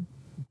on that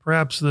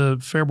perhaps the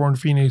Fairborn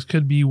Phoenix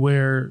could be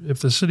where if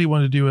the city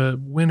wanted to do a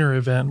winter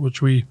event,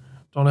 which we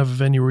don't have a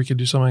venue where we could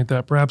do something like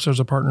that, perhaps there's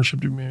a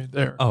partnership to be made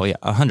there. Oh yeah,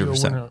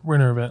 100%.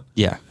 Winter event.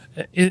 Yeah.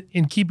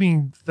 In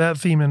keeping that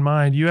theme in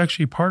mind, you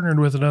actually partnered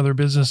with another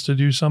business to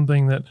do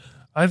something that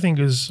I think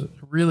is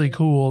really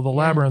cool, the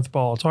Labyrinth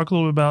Ball. Talk a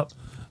little bit about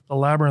the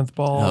Labyrinth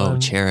Ball. Oh,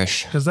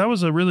 Cherish. Because that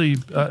was a really,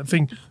 I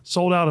think,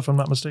 sold out, if I'm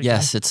not mistaken.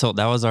 Yes, it sold.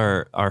 That was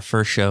our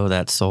first show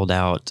that sold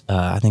out,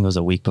 I think it was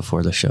a week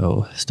before the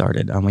show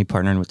started. We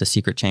partnered with the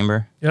Secret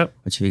Chamber. Yep.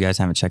 Which if you guys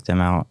haven't checked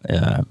them out,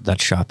 that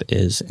shop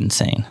is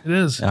insane. It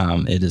is.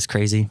 It is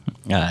crazy.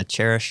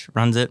 Cherish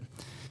runs it.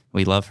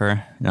 We love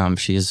her.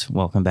 She's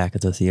welcome back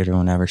at the theater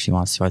whenever she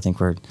wants to. I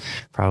think we're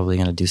probably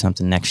going to do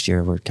something next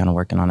year. We're kind of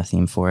working on a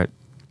theme for it.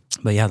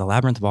 But yeah, the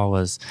Labyrinth Ball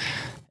was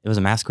a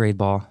masquerade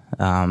ball.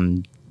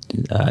 The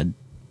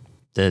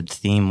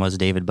theme was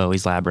David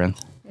Bowie's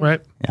Labyrinth.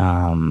 Right.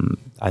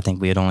 I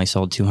think we had only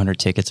sold 200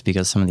 tickets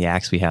because some of the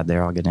acts we had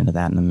there, I'll get into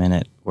that in a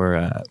minute,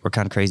 were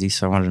kind of crazy.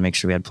 So I wanted to make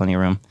sure we had plenty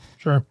of room.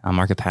 Sure.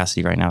 Our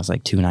capacity right now is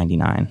like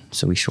 299.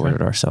 So we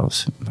shorted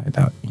ourselves by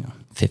about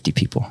 50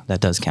 people.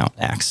 That does count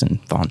acts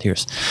and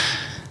volunteers.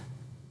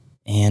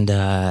 And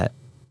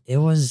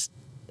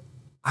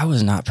I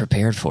was not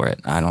prepared for it.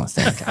 I don't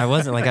think I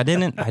wasn't I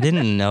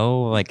didn't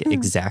know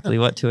exactly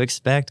what to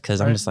expect. Cause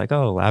I'm just like,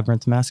 oh,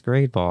 Labyrinth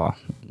Masquerade Ball.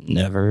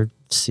 Never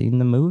seen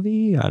the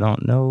movie. I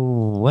don't know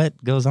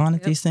what goes on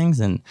at these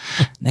things. And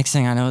next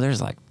thing I know,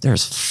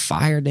 there's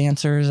fire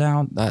dancers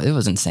out. It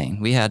was insane.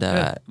 We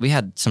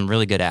had some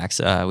really good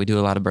acts. We do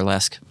a lot of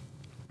burlesque,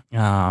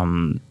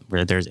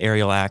 where there's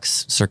aerial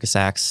acts, circus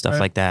acts, stuff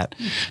like that.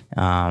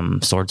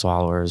 Sword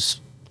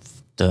swallowers.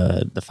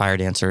 The fire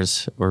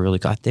dancers were really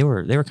good. They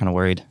were kind of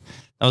worried.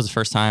 That was the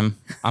first time.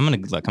 I'm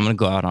gonna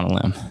go out on a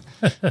limb.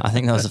 I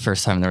think that was the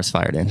first time there was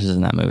fire dancers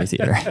in that movie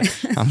theater.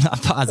 I'm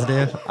not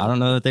positive. I don't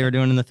know what they were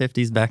doing in the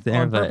 50s back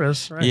there, on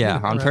purpose, right? Yeah,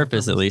 on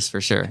purpose at least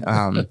for sure.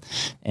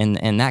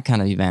 And that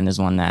kind of event is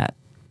one that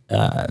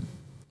it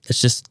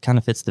just kind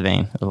of fits the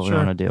vein of what we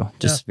want to do.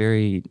 Just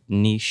very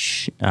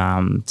niche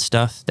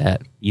stuff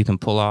that you can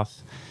pull off,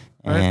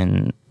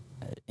 and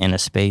in a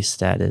space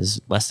that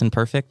is less than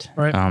perfect.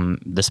 Right.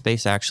 The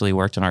space actually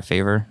worked in our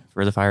favor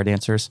for the fire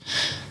dancers.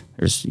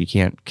 You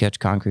can't catch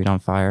concrete on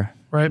fire.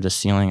 Right. The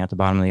ceiling at the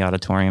bottom of the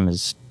auditorium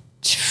is,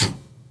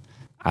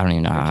 I don't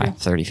even know how high,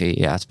 30 feet.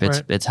 Yeah,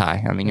 it's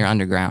high. I mean, you're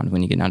underground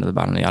when you get down to the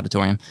bottom of the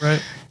auditorium.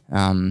 Right.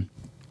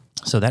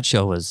 So that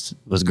show was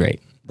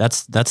great.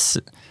 That's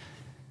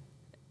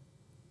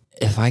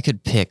if I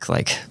could pick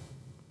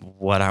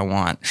what I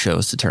want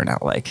shows to turn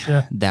out like,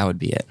 that would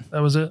be it.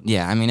 That was it?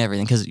 Yeah, I mean,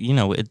 everything. Because,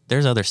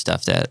 there's other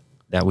stuff that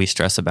we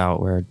stress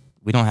about where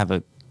we don't have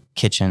a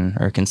kitchen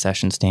or a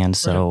concession stand,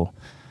 so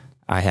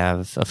I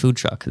have a food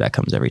truck that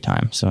comes every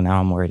time. So now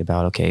I'm worried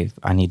about, okay,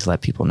 I need to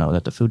let people know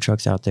that the food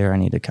truck's out there. I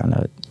need to kind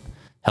of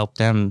help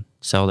them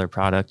sell their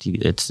product.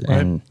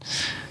 And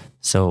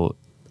so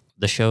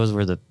the shows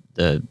where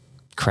the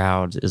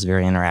crowd is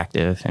very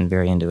interactive and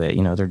very into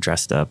it. They're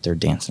dressed up, they're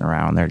dancing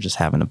around, they're just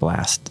having a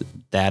blast.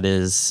 That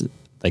is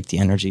the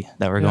energy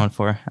that we're going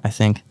for, I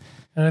think.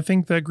 And I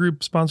think that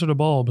group sponsored a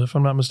bulb, if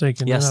I'm not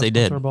mistaken. Yes, they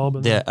did.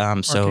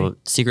 So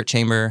Secret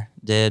Chamber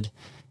did,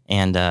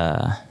 and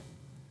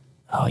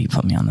you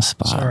put me on the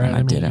spot. Sorry, and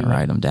I didn't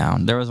write them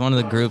down. There was one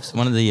of the groups,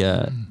 one of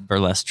the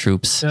burlesque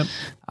troops. Yep.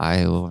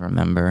 I will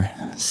remember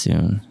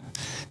soon.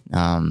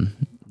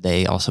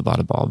 They also bought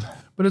a bulb.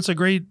 But it's a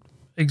great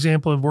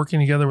example of working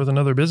together with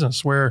another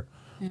business where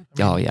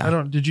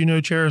Yeah. Did you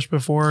know Cherish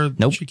before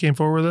Nope. she came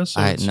forward with this?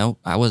 So Nope.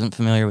 I wasn't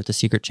familiar with the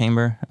secret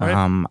chamber.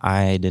 Right.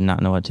 I did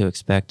not know what to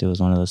expect. It was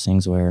one of those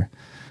things where,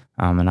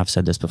 and I've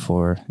said this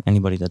before,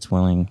 anybody that's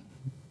willing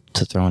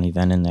to throw an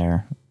event in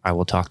there, I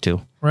will talk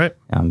to. Right.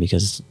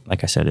 Because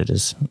like I said, it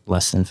is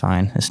less than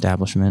fine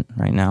establishment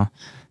right now.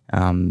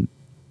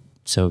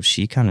 So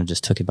she kind of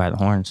just took it by the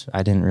horns.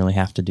 I didn't really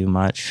have to do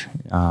much.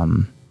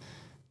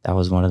 That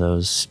was one of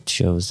those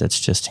shows that's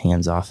just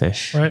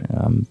hands-off-ish, right.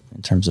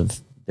 In terms of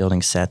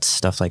building sets,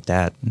 stuff like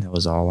that. It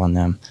was all on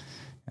them.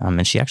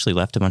 And she actually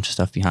left a bunch of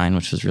stuff behind,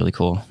 which was really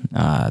cool.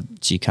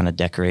 She kind of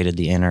decorated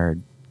the inner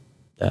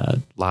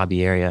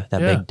lobby area,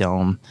 that big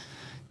dome.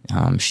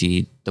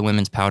 The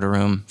women's powder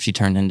room, she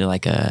turned into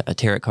like a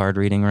tarot card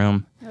reading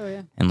room. Oh,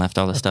 yeah. And left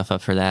all the stuff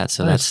up for that.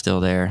 So nice. That's still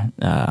there.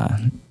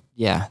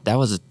 That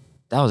was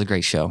a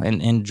great show.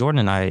 And Jordan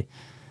and I,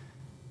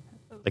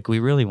 like, we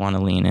really want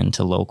to lean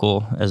into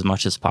local as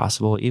much as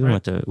possible, even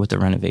right. with the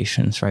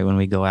renovations, right? When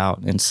we go out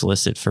and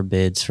solicit for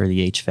bids for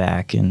the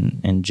HVAC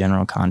and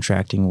general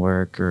contracting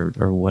work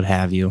or what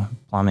have you,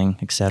 plumbing,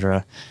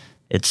 etc.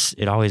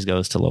 It always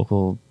goes to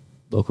local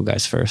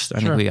guys first. I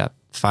think we got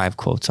 5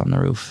 quotes on the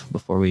roof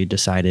before we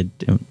decided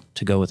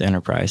to go with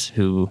Enterprise,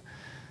 who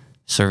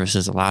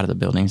services a lot of the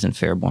buildings in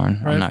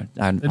Fairborn. Right.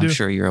 I'm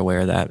sure you're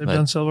aware of that. They've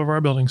done several of our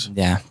buildings.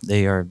 Yeah,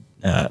 they are.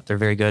 They're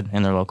very good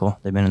and they're local.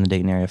 They've been in the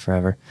Dayton area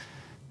forever.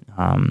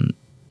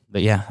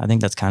 But yeah, I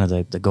think that's kind of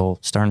the goal.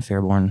 Start in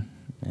Fairborn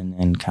and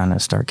then kind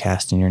of start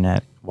casting your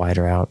net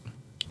wider out.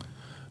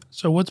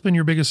 So what's been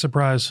your biggest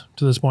surprise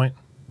to this point?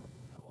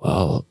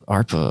 Well,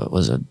 ARPA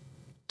was a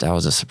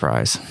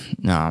surprise.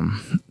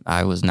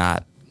 I was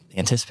not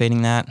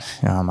anticipating that.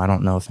 I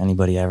don't know if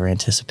anybody ever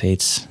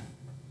anticipates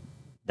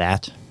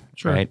that,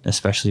 right?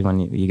 Especially when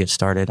you get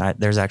started.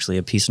 There's actually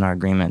a piece in our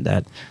agreement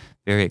that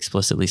very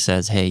explicitly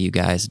says, hey, you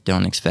guys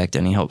don't expect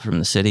any help from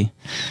the city.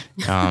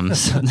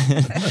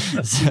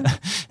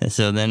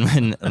 So then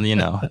when,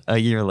 a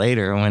year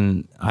later,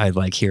 when I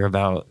hear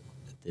about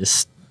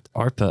this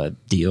ARPA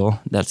deal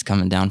that's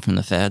coming down from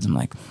the feds, I'm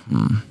like,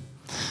 I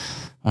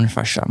wonder if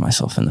I shot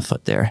myself in the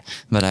foot there.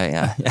 But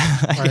that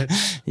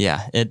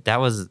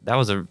was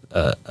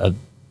a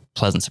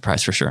pleasant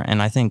surprise for sure.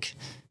 And I think,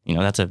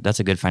 that's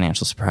a good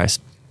financial surprise.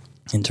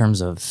 In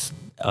terms of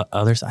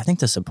others, I think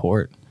the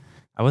support,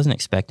 I wasn't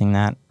expecting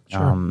that.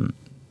 Sure.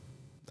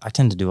 I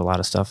tend to do a lot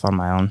of stuff on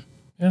my own.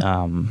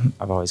 Yeah.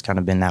 I've always kind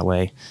of been that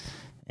way.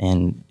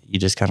 And you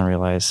just kind of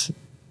realize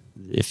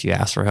if you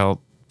ask for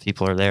help,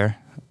 people are there.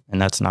 And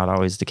that's not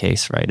always the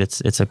case, right?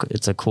 It's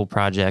a cool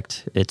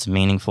project. It's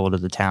meaningful to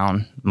the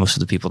town. Most of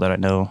the people that I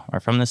know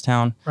are from this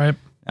town. Right.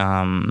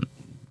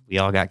 We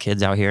all got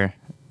kids out here.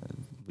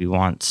 We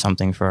want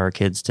something for our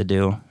kids to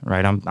do,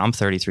 right? I'm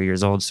 33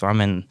 years old, so I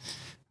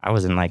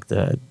was in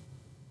the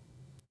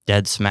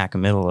dead smack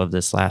middle of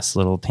this last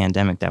little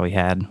pandemic that we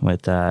had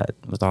with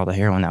all the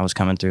heroin that was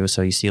coming through.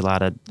 So you see a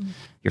lot of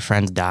your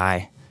friends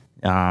die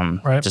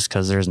just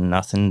because there's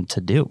nothing to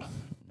do.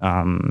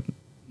 I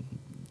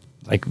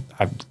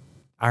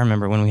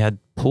remember when we had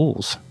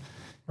pools,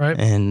 right,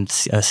 and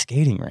a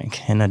skating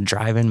rink and a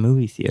drive-in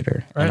movie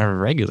theater and a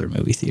regular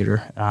movie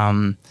theater.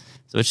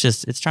 So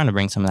it's trying to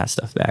bring some of that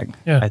stuff back.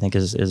 Yeah. I think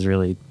is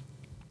really,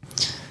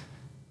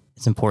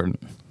 it's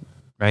important,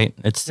 right?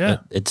 It's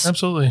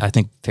absolutely. I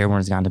think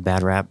Fairborn's gotten a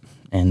bad rap,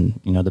 and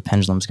the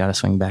pendulum's got to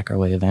swing back our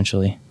way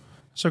eventually.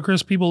 So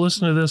Chris, people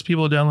listen to this,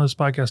 people download this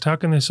podcast, how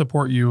can they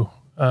support you?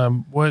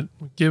 Let's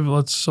give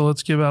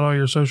out all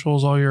your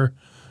socials, all your,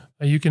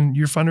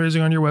 you're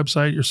fundraising on your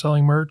website, you're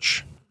selling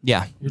merch.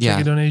 Yeah. You're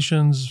taking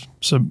donations.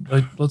 So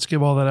let's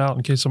give all that out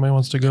in case somebody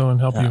wants to go and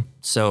help you.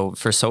 So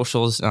for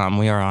socials,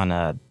 we are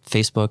on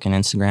Facebook and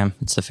Instagram.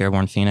 It's the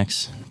Fairborn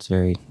Phoenix. It's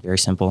very, very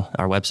simple.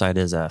 Our website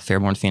is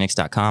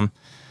fairbornphoenix.com.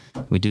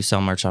 We do sell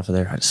merch off of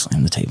there. I just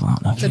slammed the table. I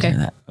don't know if you can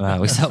hear that.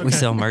 We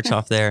sell merch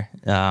off there.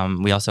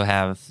 We also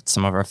have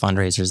some of our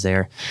fundraisers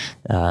there.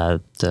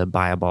 The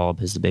Buy a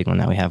Bulb is the big one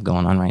that we have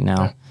going on right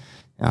now.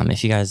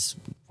 If you guys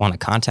want to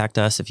contact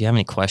us, if you have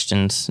any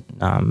questions,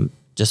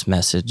 just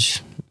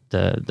message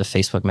the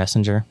Facebook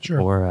Messenger,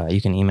 or you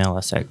can email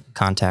us at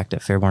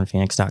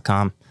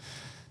contact@fairbornphoenix.com.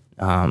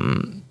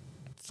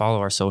 Follow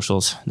our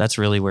socials. That's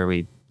really where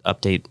we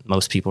update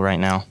most people right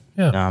now.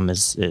 Yeah.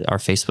 Our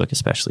Facebook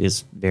especially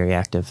is very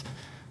active.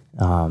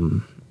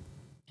 And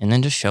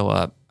then just show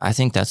up. I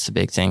think that's the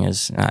big thing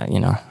is, I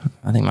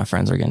think my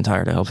friends are getting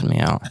tired of helping me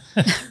out.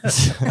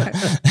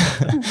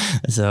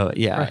 So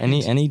yeah,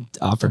 any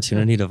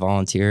opportunity to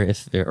volunteer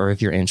if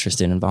you're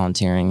interested in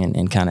volunteering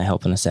and kind of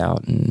helping us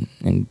out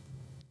and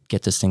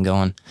get this thing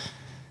going,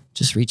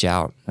 just reach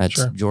out.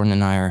 Jordan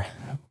and I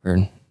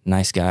we're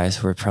nice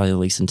guys. We're probably the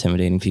least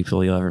intimidating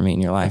people you'll ever meet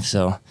in your life.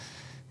 So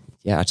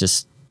yeah,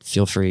 just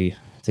feel free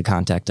to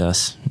contact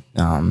us.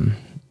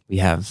 We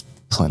have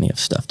plenty of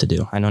stuff to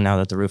do. I know now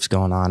that the roof's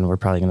going on, we're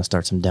probably going to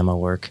start some demo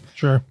work.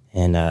 Sure.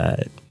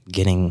 And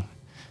getting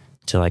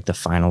to the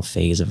final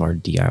phase of our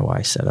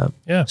DIY setup.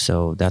 Yeah.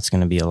 So that's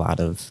going to be a lot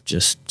of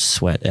just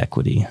sweat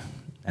equity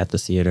at the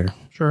theater.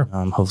 Sure.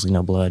 Hopefully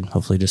no blood.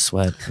 Hopefully just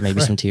sweat.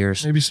 Maybe some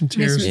tears. Maybe some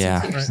tears.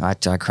 Yeah,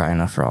 I cry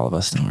enough for all of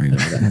us. Don't worry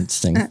about it.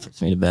 This thing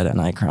puts me to bed at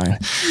night crying.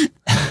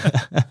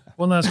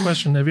 One last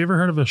question. Have you ever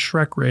heard of a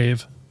Shrek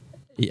rave?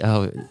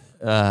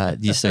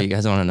 So you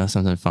guys want to know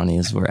something funny?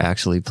 Is we're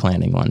actually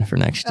planning one for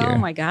next year. Oh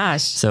my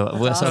gosh! So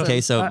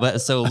okay, so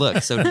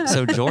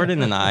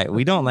Jordan and I,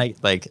 we don't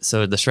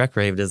so the Shrek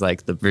rave is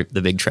like the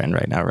big trend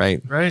right now,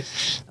 right? Right.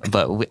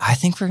 But I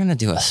think we're gonna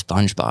do a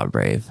SpongeBob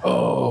rave.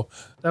 Oh,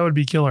 that would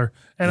be killer.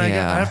 And I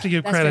have to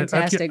give credit.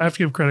 I have to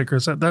give credit,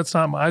 Chris. That's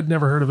not. I'd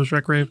never heard of a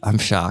Shrek rave. I'm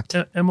shocked.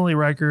 Emily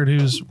Reichert,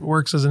 who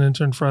works as an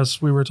intern for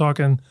us, we were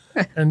talking,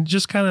 and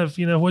just kind of,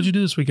 what'd you do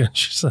this weekend?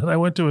 She said, I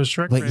went to a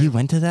Shrek rave. Wait, you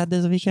went to that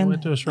this weekend? She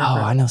went to a Shrek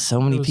rave. Oh, I know so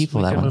many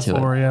people that went to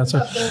it. Yeah.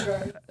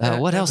 So,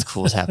 what else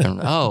cool has happened?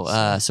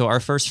 So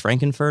our first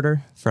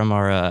Frankenfurter from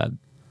our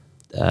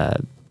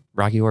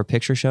Rocky Horror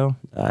Picture Show,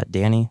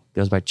 Danny,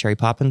 goes by Cherry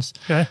Poppins.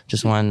 Okay.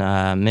 Just won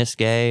Miss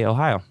Gay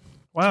Ohio.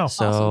 Wow.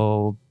 So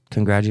awesome.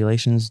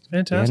 Congratulations,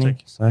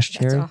 fantastic. Danny /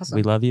 Cherry. Awesome.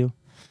 We love you.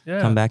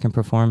 Yeah. Come back and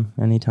perform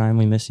anytime.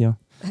 We miss you.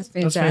 That's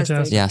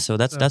fantastic. Yeah, so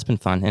that's been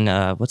fun.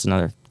 And what's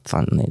another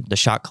fun? The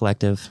Shot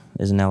Collective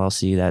is an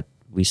LLC that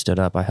we stood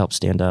up. I helped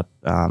stand up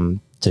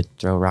to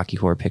throw Rocky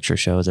Horror Picture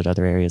shows at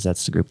other areas.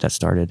 That's the group that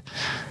started.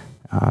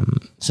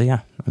 So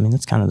yeah, I mean,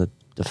 that's kind of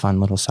the fun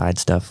little side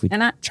stuff. We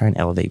try and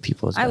elevate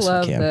people as best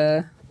we can. I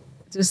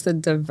love the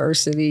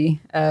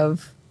diversity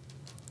of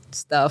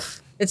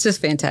stuff. It's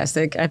just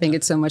fantastic. I think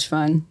it's so much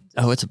fun.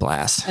 Oh, it's a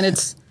blast. And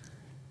it's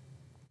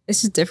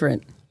just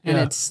different. And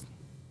it's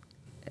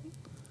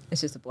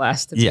just a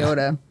blast to be able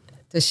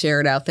to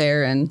share it out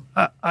there. And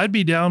I'd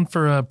be down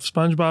for a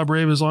SpongeBob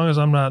rave as long as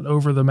I'm not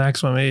over the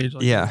maximum age.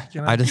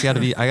 I just got to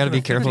be. I got to be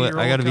careful.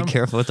 I got to be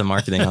careful with the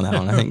marketing on that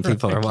one. I think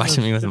people are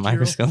watching me with a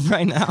microscope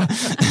right now.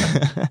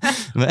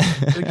 But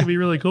it can be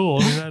really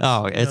cool.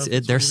 I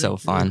mean, they're so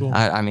fun. Cool.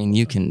 I mean,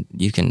 you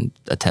can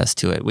attest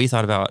to it. We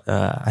thought about.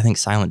 I think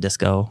Silent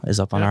Disco is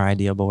up on our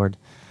idea board.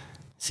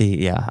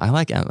 See, I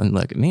like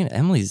look. Me and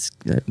Emily's.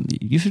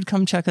 You should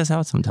come check us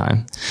out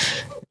sometime.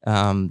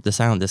 The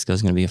Silent Disco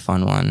is going to be a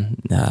fun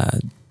one.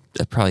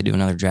 I'll probably do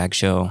another drag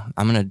show.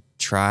 I'm going to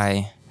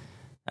try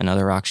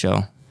another rock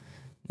show.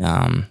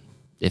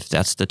 If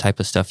that's the type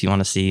of stuff you want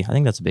to see, I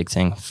think that's a big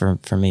thing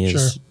for me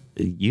is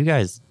you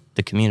guys,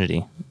 the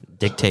community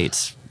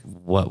dictates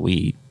what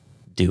we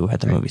do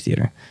at the movie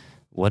theater.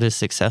 What is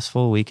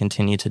successful, we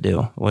continue to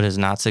do. What is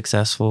not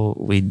successful,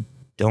 we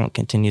don't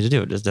continue to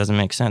do. It just doesn't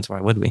make sense. Why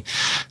would we?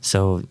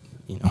 So,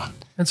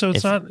 And so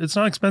it's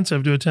not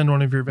expensive to attend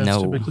one of your events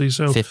typically.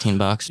 So $15,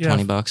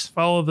 $20.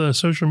 Follow the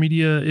social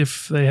media.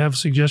 If they have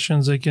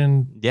suggestions, they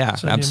can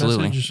send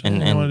absolutely. You a message and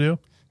want to do.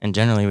 And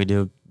generally we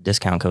do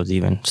discount codes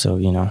even. So,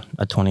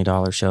 a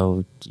 $20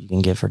 show you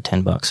can get for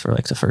 $10 for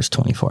like the first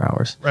 24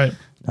 hours. Right.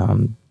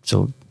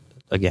 So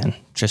again,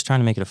 just trying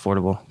to make it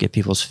affordable, get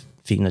people's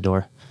feet in the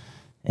door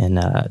and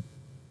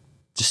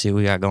just see what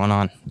we got going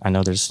on. I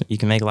know you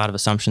can make a lot of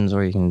assumptions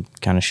or you can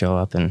kind of show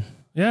up and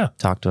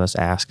talk to us,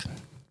 ask,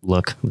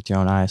 look with your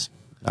own eyes.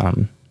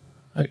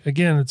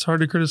 Again, it's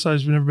hard to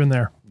criticize. We've never been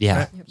there. Yeah.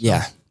 Right?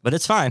 Yeah. But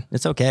it's fine.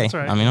 It's okay.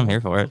 Right. I mean, I'm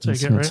here for it.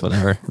 It's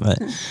whatever. But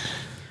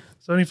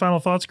so any final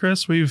thoughts,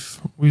 Chris? We've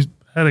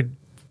had a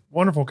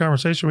wonderful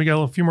conversation. We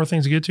got a few more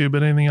things to get to,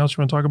 but anything else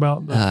you want to talk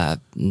about?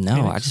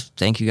 No, I just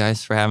thank you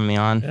guys for having me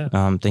on.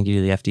 Yeah. Thank you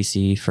to the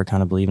FTC for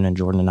kind of believing in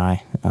Jordan and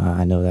I.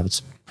 I know that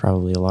was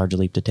probably a large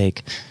leap to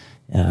take.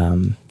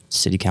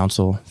 City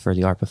Council for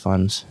the ARPA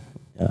funds.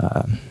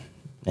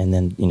 And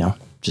then,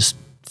 just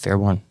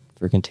Fairborn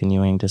for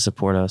continuing to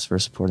support us, for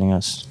supporting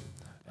us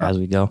as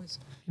we go.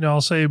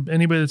 I'll say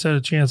anybody that's had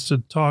a chance to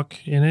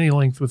talk in any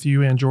length with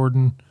you and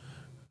Jordan,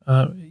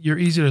 you're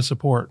easy to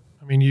support.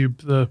 I mean,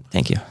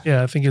 Thank you.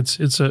 Yeah, I think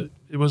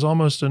it was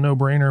almost a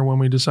no-brainer when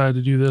we decided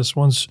to do this.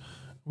 Once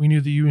we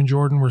knew that you and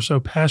Jordan were so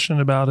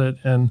passionate about it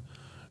and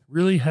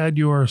really had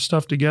your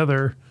stuff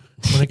together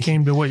when it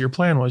came to what your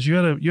plan was. You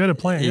had a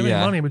plan. You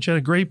had money, but you had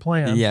a great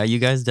plan. Yeah, you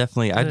guys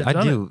definitely.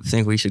 I do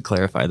think we should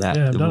clarify that.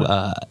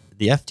 Yeah,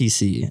 the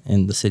FTC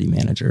and the city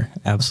manager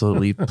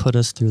absolutely put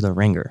us through the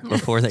ringer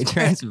before they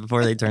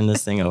turned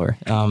this thing over.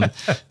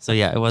 So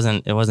yeah, it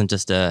wasn't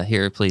just a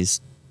here, please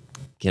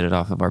get it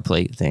off of our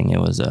plate thing. It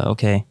was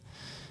okay,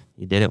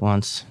 you did it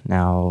once.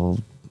 Now,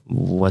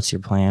 what's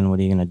your plan? What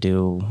are you gonna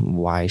do?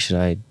 Why should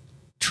I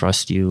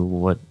trust you?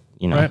 What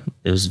Right.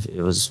 It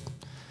was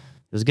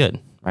good,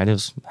 right? It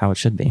was how it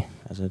should be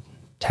as a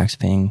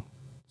tax-paying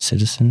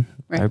citizen.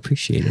 Right. I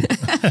appreciate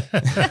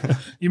it.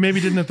 You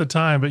maybe didn't at the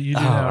time, but you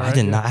do now, right? I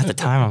did not at the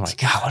time. I'm like,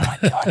 God, what am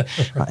I doing?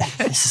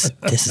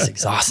 This is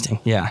exhausting.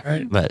 Yeah,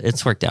 right. But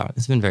it's worked out.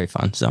 It's been very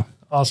fun. So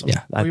awesome.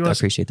 Yeah, I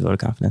appreciate the vote of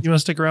confidence. You want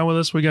to stick around with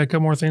us? We got a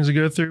couple more things to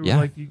go through. Yeah,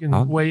 like you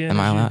can weigh in. Am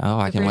I allowed? Oh,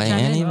 I can weigh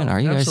in even. Are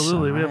you guys?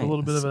 Absolutely. We have a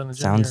little bit of an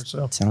agenda here.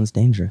 So. Sounds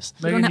dangerous.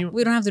 Megan,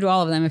 we don't have to do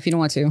all of them if you don't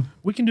want to.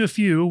 We can do a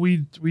few. We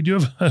do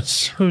have a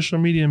social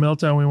media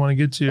meltdown we want to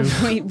get to.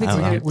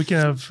 we can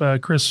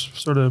have Chris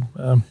sort of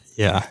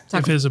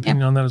give his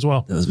opinion on that as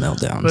well. Those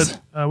meltdowns.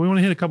 But we want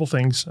to hit a couple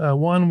things.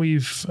 One,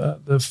 we've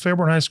the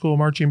Fairborn High School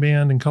Marching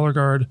Band and Color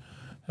Guard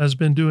has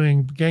been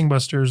doing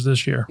gangbusters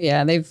this year.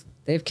 Yeah,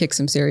 they've kicked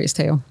some serious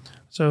tail.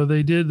 So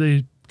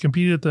they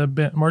competed at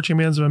the Marching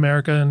Bands of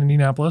America in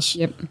Indianapolis.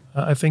 Yep.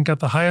 I think got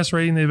the highest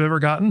rating they've ever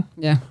gotten.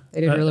 Yeah,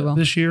 they did really well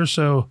this year.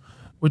 So,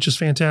 which is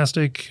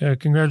fantastic.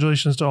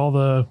 Congratulations to all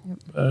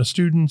the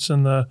students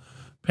and the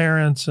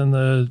parents and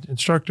the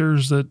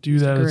instructors that do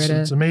that.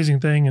 It's an amazing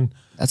thing. And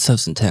that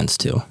stuff's intense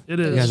too. It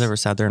is. You guys ever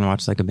sat there and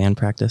watched like a band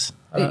practice?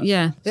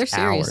 Yeah, they're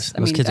serious. Hours.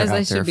 Those kids are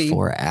out there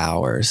for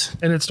hours.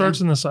 And it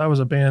starts I was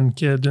a band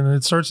kid, and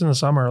it starts in the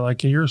summer.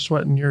 Like you're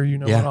sweating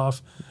it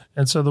off.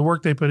 And so the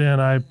work they put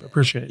in, I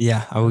appreciate.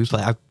 Yeah,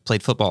 I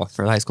played football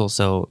for high school,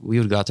 so we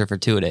would go out there for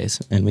 2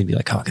 days, and we'd be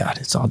like, "Oh God,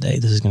 it's all day.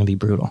 This is going to be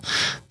brutal."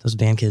 Those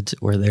band kids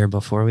were there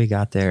before we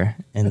got there,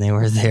 and they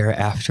were there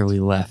after we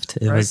left.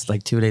 It was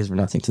like 2 days were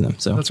nothing to them.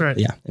 So that's right.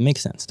 Yeah, it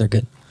makes sense. They're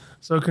good.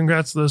 So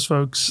congrats to those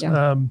folks.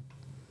 Yeah.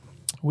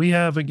 We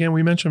have, again,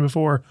 we mentioned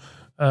before,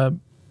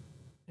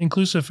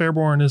 Inclusive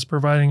Fairborn is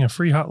providing a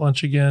free hot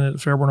lunch again at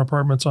Fairborn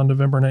Apartments on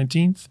November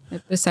 19th.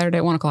 This Saturday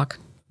at 1 o'clock.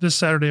 This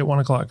Saturday at 1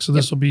 o'clock. So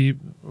this will be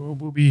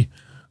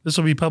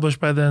published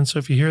by then. So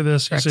if you hear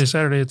this, correct, you say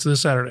Saturday, it's this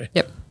Saturday.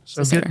 Yep.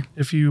 So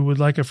if you would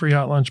like a free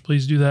hot lunch,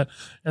 please do that.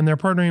 And they're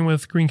partnering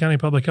with Greene County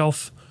Public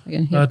Health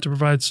to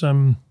provide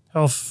some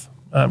health.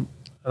 I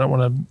don't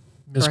want to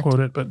misquote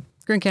it, but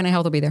Greene County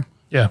Health will be there.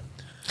 Yeah.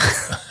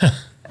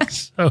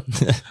 So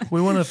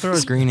we want to throw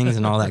screenings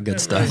and all that good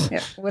stuff.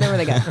 Yeah, whatever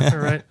they got. All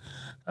right.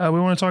 We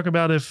want to talk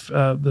about if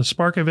the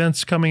Spark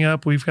event's coming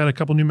up. We've got a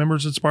couple new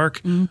members at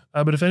Spark. Mm-hmm.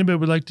 But if anybody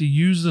would like to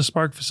use the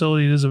Spark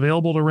facility, it is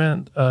available to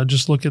rent.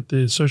 Just look at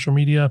the social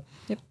media.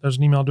 Yep. There's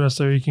an email address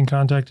there you can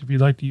contact if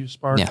you'd like to use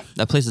Spark. Yeah,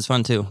 that place is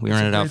fun too. We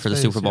rented out for the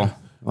Super Bowl.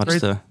 Watch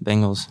the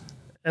Bengals.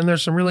 And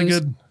there's some really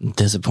good.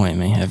 Disappoint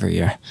me every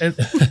year.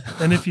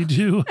 And if you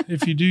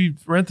do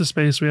rent the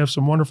space, we have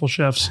some wonderful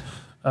chefs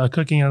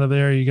cooking out of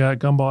there. You got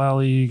Gumball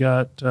Alley. You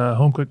got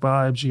Home Cooked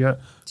Vibes. You got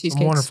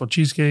some wonderful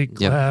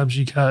cheesecake labs.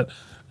 You got.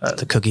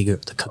 The cookie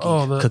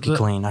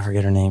queen. I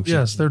forget her name.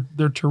 Yes,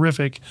 they're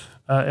terrific,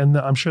 and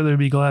I'm sure they'd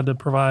be glad to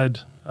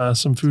provide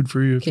some food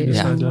for you if you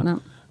decide to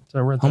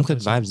rent. Home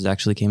Cooked Vibes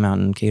actually came out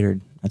and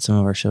catered at some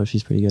of our shows.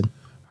 She's pretty good.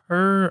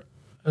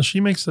 She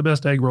makes the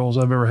best egg rolls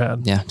I've ever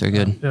had. Yeah, they're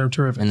good. They're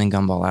terrific. And then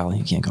Gumball Alley,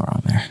 you can't go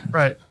wrong there.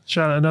 Right.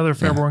 Shout out another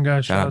Fairborn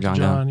guy. Shout out to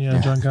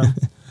John. John Gunn.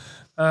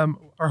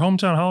 Our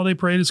hometown holiday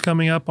parade is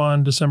coming up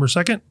on December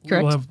 2nd.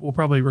 Correct. We'll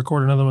probably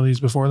record another one of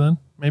these before then,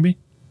 maybe.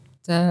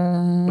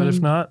 But if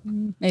not,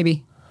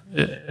 maybe.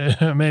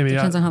 Maybe.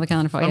 Depends on how the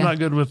calendar falls. I'm not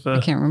good with I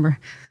can't remember.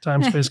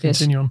 Time-space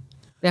continuum.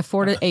 Yeah,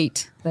 4 to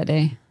 8 that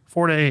day.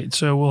 4 to 8.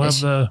 So we'll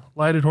have the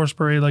lighted horse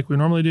parade like we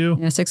normally do.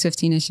 Yeah,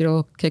 6:15ish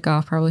it'll kick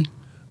off probably.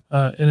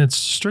 And it's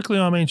strictly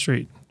on Main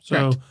Street. So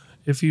correct.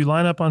 If you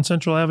line up on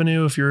Central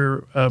Avenue, if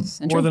you're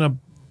more than a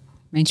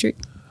Main Street.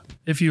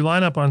 If you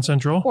line up on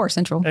Central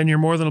and you're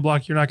more than a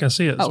block, you're not going to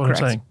see it. That's what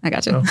correct. I'm saying. I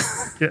got you.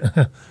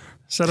 So,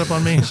 set up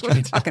on Main Street. What are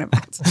you talking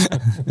about?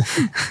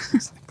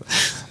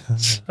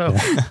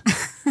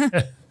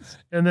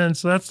 And then,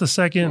 so that's the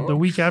second. The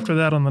week after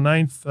that, on the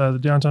 9th, the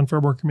Downtown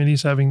Fairborn Committee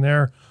is having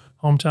their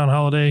hometown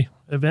holiday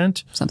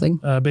event. Something.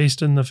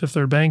 Based in the Fifth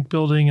Third Bank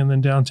building. And then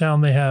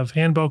downtown, they have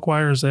handbell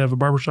choirs. They have a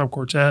barbershop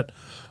quartet.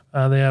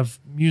 They have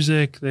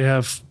music. They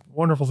have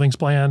wonderful things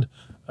planned.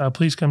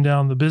 Please come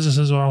down. The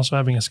businesses are also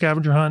having a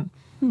scavenger hunt.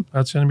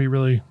 That's going to be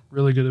really,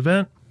 really good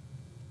event.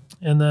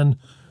 And then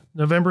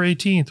November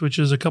 18th, which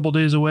is a couple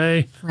days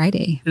away,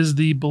 Friday, is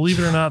believe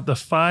it or not, the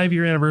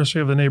 5-year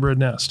anniversary of the Neighborhood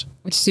Nest.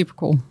 Which is super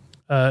cool.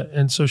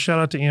 And so shout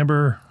out to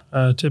Amber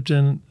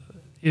Tipton.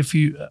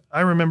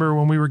 I remember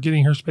when we were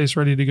getting her space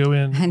ready to go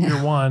in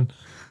year one,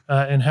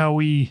 and how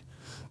we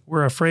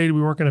were afraid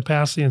we weren't going to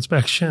pass the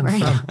inspection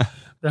from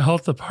the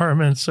health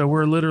department. So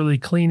we're literally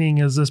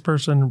cleaning as this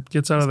person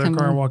gets out of their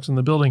car and walks in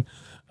the building.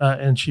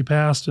 And she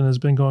passed and has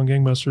been going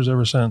gangbusters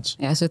ever since.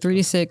 Yeah, so 3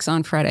 to 6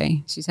 on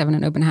Friday. She's having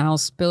an open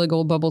house. Billy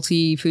Gold Bubble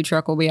Tea food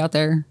truck will be out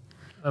there.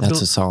 That's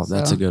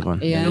a good one.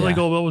 Yeah. Billy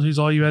Gold Bubble Tea is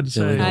all you had to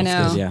say. I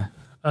know. Good, yeah.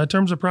 In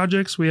terms of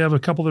projects, we have a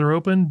couple that are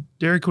open.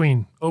 Dairy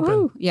Queen, open.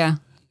 Ooh, yeah.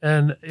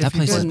 And that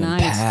place has been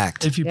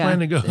packed. If you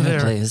plan to go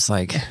there, it's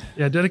like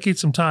dedicate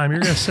some time.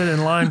 You're going to sit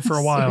in line for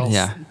a while.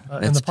 Yeah,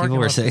 people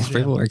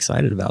were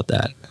excited about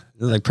that. It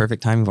was like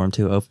perfect timing for them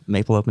too.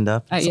 Maple opened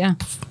up. Yeah,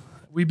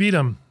 we beat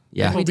them.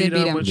 Yeah, we did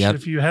beat them. Which,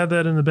 if you had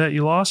that in the bet,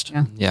 you lost.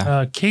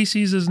 Yeah.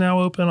 Casey's is now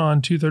open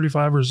on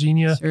 235 or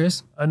Xenia.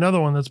 Serious? Another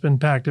one that's been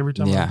packed every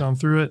time I've gone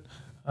through it.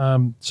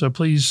 So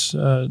please.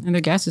 And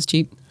the gas is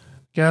cheap.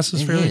 Gas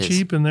is fairly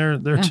cheap, and they're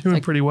doing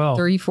like pretty well.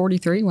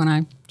 $3.43 when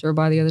I drove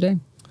by the other day.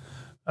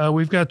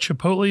 We've got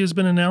Chipotle has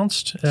been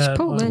announced.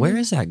 Where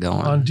is that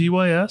going? On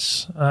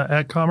DYS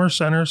at Commerce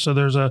Center. So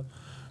there's a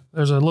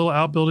little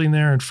outbuilding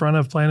there in front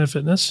of Planet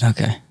Fitness.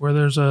 Okay. Where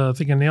there's I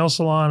think a nail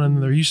salon,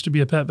 and there used to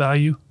be a Pet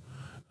Value.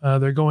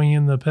 They're going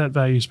in the pet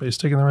value space,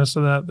 taking the rest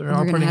of that. They're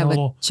operating a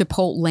little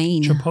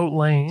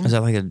Chipotle. Is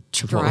that like a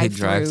Chipotle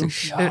drive-through?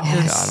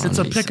 It's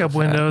a pickup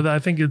window that I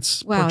think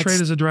it's portrayed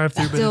as a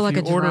drive-through. But still if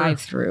like you a order,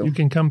 drive-through. you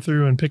can come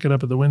through and pick it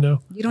up at the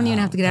window. You don't even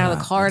have to get out of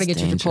the car to get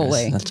dangerous. your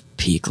Chipotle. That's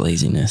peak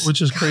laziness.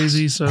 Which is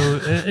crazy. So,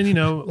 and you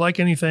know,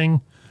 like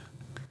anything,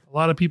 a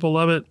lot of people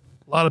love it.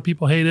 A lot of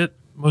people hate it.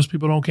 Most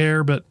people don't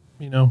care, but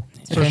you know,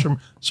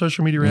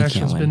 social media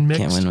reaction has been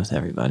mixed. Can't win with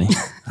everybody.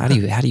 How do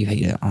you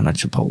hate it on a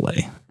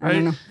Chipotle? I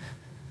don't know.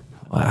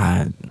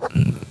 Well,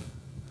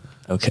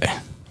 okay.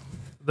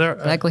 There,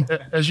 Exactly.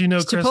 As you know,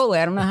 It's Chris, Chipotle.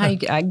 I don't know how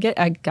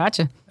I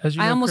gotcha. As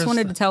you I know, almost Chris,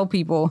 wanted to tell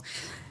people,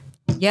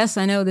 yes,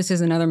 I know this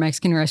is another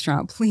Mexican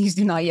restaurant. Please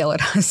do not yell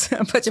at us,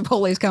 but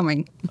Chipotle is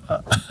coming.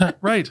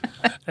 right.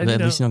 And, At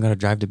least you don't got to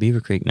drive to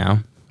Beaver Creek now.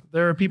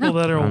 there are people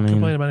that are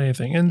complaining about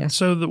anything. And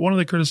so one of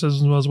the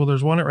criticisms was, well,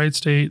 there's one at Wright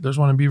State, there's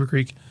one in Beaver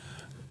Creek.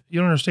 You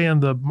don't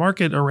understand, the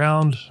market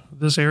around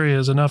this area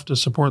is enough to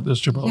support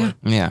this Chipotle.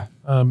 Yeah.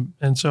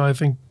 And so I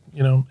think,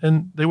 you know,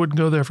 and they wouldn't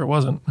go there if it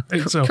wasn't.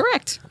 Right? So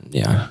Correct.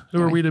 Yeah.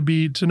 who are we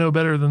to know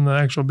better than the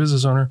actual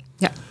business owner?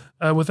 Yeah.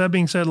 With that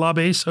being said, La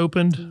Base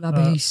opened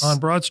on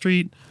Broad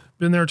Street.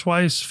 Been there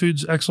twice.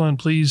 Food's excellent.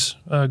 Please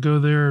go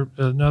there.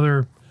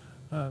 Another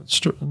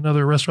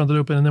restaurant that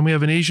opened. And then we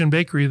have an Asian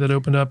bakery that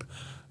opened up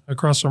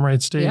across from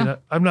Wright State. Yeah.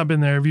 I've not been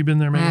there. Have you been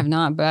there, I Megan? have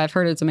not, but I've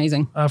heard it's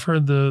amazing. I've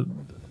heard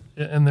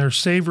and their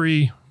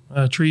savory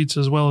treats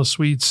as well as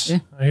sweets. Yeah.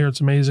 I hear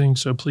it's amazing.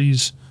 So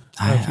please,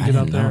 if you I get out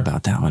didn't there. know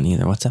about that one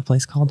either. What's that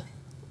place called?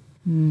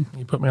 You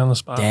put me on the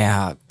spot.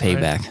 Yeah,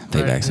 payback. Right.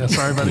 Payback's Yeah,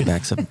 sorry, buddy.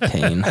 Payback's a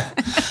pain.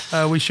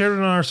 We shared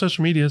it on our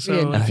social media.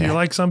 So if Okay. you're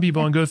like some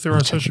people and go through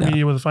our social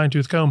media with a fine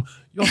tooth comb,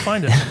 you'll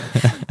find it.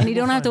 And you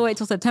don't have to wait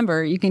till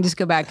September. You can just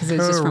go back because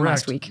it's just from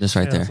last week. Just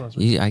right Yeah, there. that's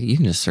last You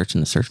can just search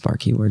in the search bar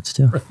keywords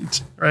too.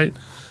 Right.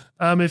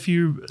 If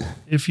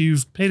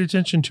you've paid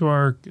attention to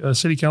our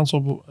city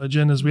council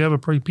agendas, we have a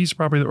piece of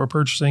property that we're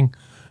purchasing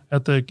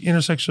at the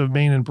intersection of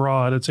Main and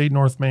Broad. It's 8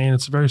 North Main.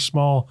 It's a very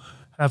small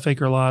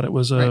half-acre lot. It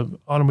was a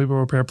automobile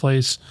repair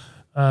place.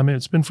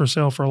 It's been for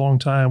sale for a long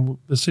time.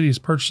 The city is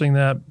purchasing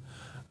that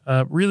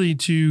really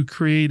to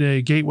create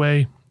a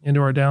gateway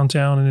into our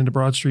downtown and into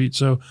Broad Street.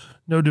 So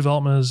no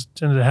development has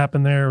tended to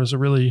happen there. It was a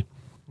really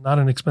not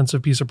an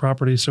expensive piece of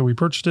property. So we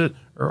purchased it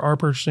or are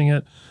purchasing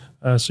it.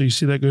 So you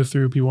see that go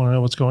through. People want to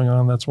know what's going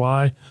on. That's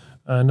why.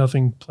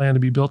 Nothing planned to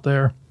be built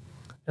there.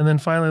 And then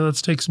finally,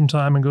 let's take some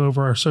time and go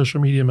over our social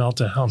media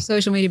meltdown.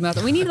 Social media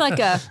meltdown. We need like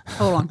a,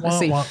 hold on, let's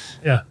see.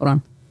 Yeah. Hold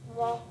on.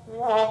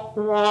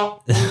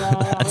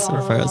 That's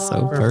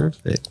so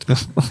perfect.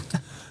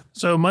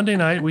 So Monday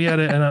night we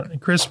had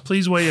and Chris,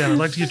 please weigh in. I'd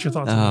like to get your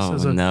thoughts on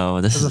this.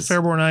 This is a is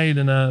Fairborn night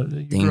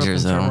and danger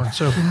zone. Fairborn.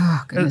 So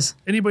Goodness.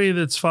 anybody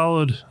that's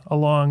followed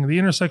along the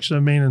intersection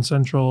of Main and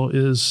Central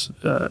is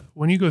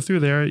when you go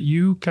through there,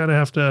 you kind of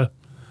have to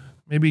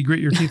maybe grit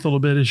your teeth a little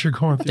bit as you're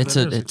going through.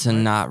 It's a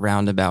not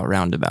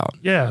roundabout.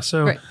 Yeah.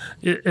 So and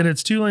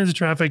it's 2 lanes of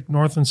traffic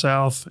north and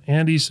south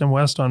and east and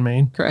west on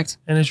Main. Correct.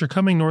 And as you're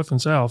coming north and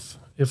south,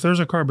 if there's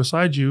a car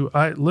beside you,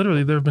 there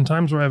have been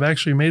times where I've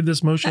actually made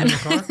this motion in the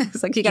car.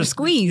 It's like you got to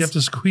squeeze. You have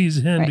to squeeze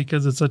in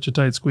because it's such a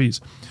tight squeeze.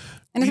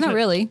 And it's not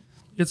really.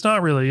 It's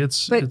not really.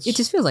 But it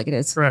just feels like it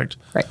is. Correct.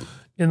 Right.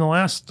 In the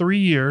last 3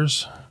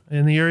 years,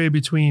 in the area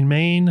between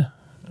Main,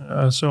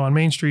 so on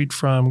Main Street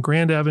from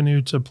Grand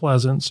Avenue to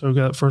Pleasant, so we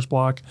got that first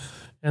block,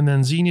 and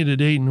then Xenia to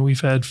Dayton, we've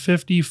had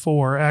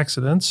 54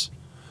 accidents,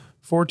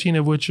 14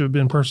 of which have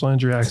been personal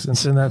injury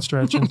accidents in that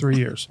stretch in 3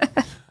 years.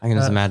 I can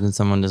just imagine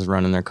someone just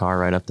running their car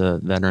right up the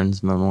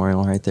Veterans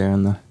Memorial right there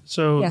in the.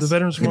 So the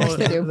Veterans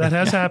Memorial, that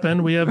has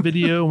happened. We have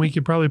video, and we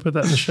could probably put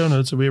that in the show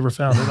notes if we ever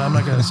found it. I'm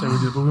not going to say we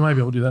did, but we might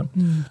be able to do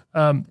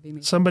that.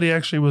 Somebody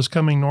actually was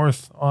coming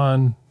north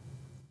on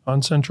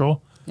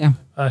Central. Yeah.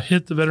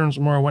 Hit the Veterans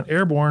Memorial, went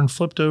airborne,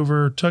 flipped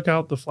over, took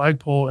out the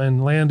flagpole,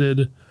 and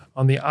landed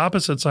on the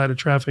opposite side of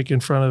traffic in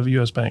front of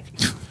U.S. Bank.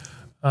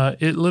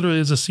 It literally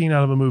is a scene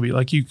out of a movie.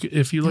 Like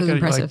if you look at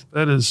impressive.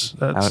 it,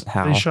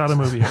 they shot a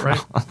movie,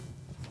 right?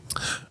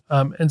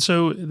 And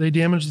so they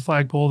damaged the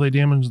flagpole, they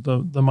damaged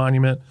the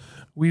monument.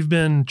 We've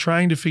been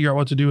trying to figure out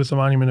what to do with the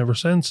monument ever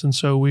since, and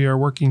so we are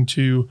working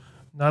to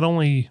not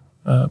only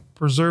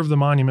preserve the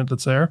monument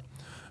that's there,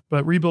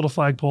 but rebuild a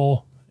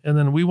flagpole, and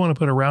then we want to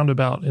put a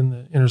roundabout in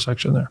the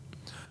intersection there.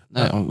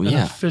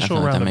 Official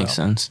roundabout. That makes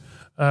sense.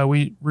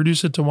 We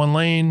reduce it to 1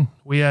 lane.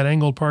 We add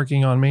angled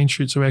parking on Main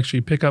Street, so we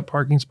actually pick up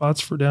parking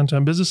spots for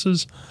downtown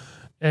businesses.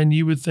 And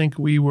you would think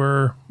people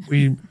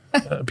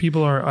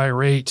are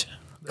irate.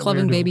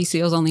 Clubbing baby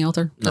seals on the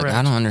altar. Look,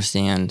 I don't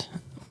understand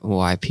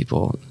why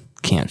people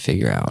can't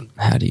figure out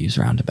how to use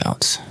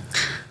roundabouts.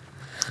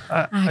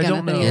 I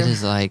don't know. It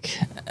is like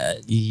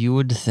you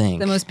would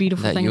think the most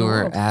beautiful that thing you in the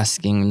were world.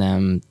 asking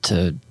them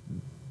to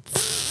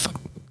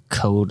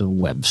code a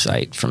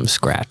website from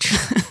scratch.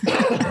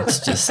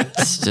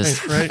 It's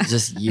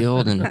just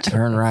yield and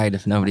turn right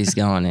if nobody's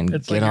going,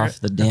 and get off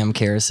the damn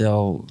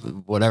carousel,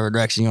 whatever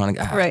direction you want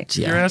to go. Right.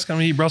 You're asking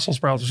them to eat Brussels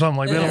sprouts or something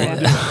like that. They don't want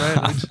to do it,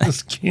 right? They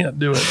just can't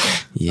do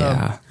it.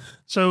 Yeah.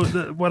 So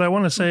what I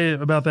want to say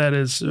about that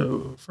is,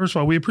 first of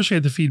all, we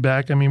appreciate the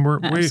feedback. I mean,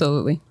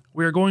 Absolutely.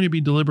 We are going to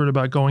be deliberate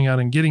about going out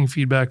and getting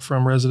feedback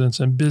from residents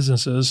and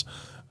businesses.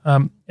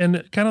 And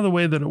kind of the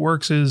way that it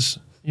works is,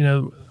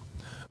 the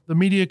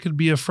media could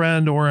be a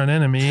friend or an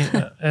enemy.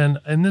 And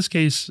in this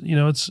case,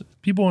 it's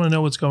people want to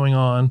know what's going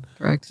on.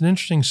 Correct. It's an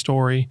interesting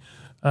story.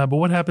 But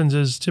what happens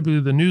is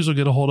typically the news will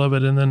get a hold of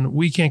it, and then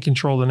we can't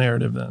control the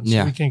narrative then.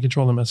 So we can't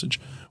control the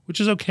message, which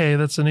is okay.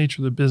 That's the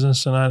nature of the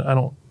business. And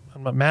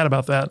I'm not mad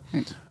about that.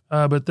 Right.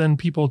 But then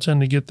people tend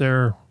to get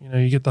their,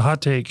 you get the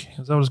hot take.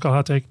 Is that what it's called,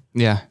 hot take?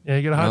 Yeah. Yeah,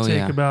 you get a hot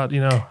take about,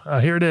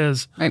 here it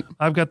is. Right.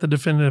 I've got the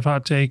definitive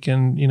hot take,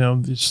 and,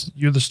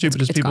 you're the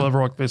stupidest people ever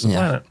walked the face of the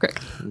planet.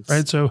 Correct.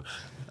 Right? So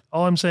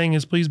all I'm saying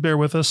is please bear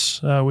with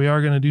us. We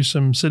are going to do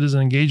some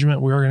citizen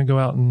engagement. We are going to go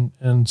out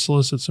and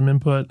solicit some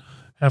input,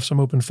 have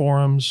some open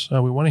forums.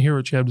 We want to hear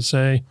what you have to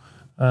say.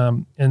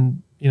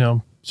 And,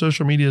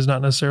 social media is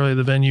not necessarily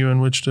the venue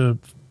in which to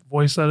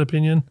voice that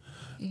opinion.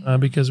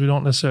 Because we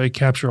don't necessarily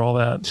capture all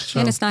that.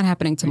 So. And it's not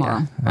happening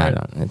tomorrow. Yeah, right.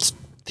 It's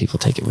people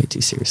take it way too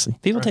seriously.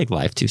 People take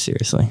life too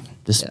seriously.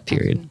 Just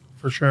period.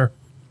 For sure.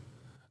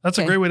 That's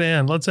a great way to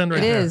end. Let's end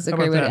right there. It is a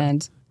great way to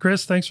end.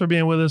 Chris, thanks for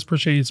being with us.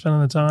 Appreciate you spending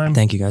the time.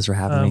 Thank you guys for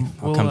having me.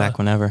 I'll come back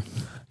whenever.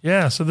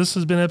 Yeah, so this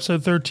has been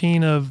episode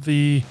 13 of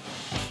the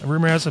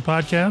Rumor Has It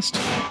podcast.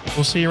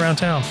 We'll see you around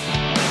town.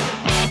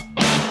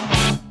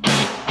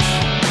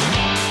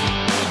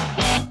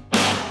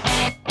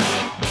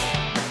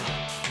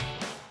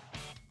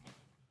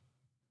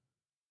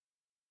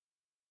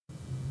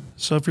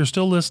 So if you're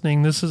still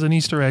listening, this is an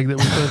Easter egg that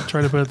we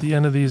try to put at the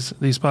end of these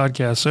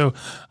podcasts. So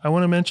I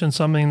want to mention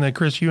something that,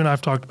 Chris, you and I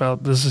have talked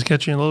about. This is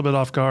catching you a little bit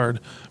off guard.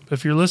 But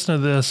if you're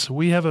listening to this,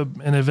 we have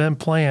an event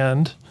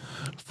planned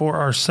for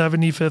our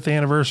 75th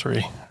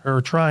anniversary, or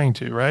trying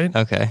to, right?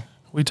 Okay.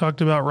 We talked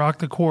about Rock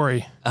the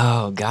Quarry.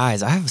 Oh,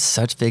 guys, I have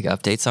such big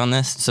updates on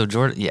this. So,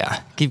 Jordan,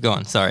 keep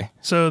going. Sorry.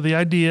 So the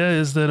idea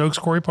is that Oaks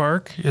Quarry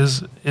Park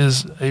is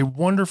a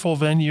wonderful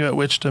venue at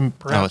which to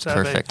perhaps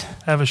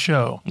have a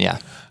show. Yeah.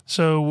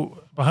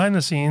 So behind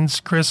the scenes,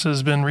 Chris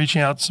has been reaching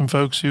out to some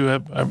folks who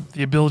have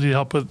the ability to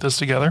help put this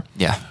together.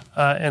 Yeah.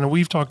 And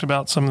we've talked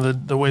about some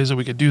of the ways that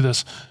we could do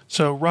this.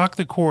 So Rock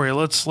the Quarry,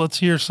 let's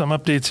hear some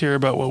updates here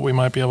about what we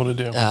might be able to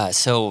do.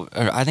 So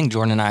I think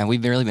Jordan and I,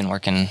 we've really been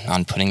working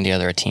on putting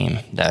together a team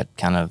that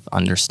kind of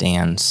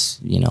understands,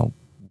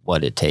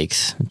 what it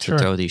takes to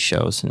throw these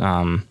shows. So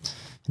I'm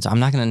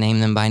not going to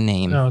name them by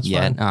name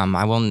yet.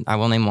 I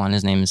will name one.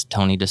 His name is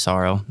Tony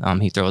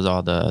DeSaro. He throws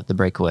all the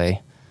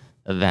breakaway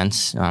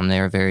events.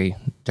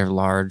 They're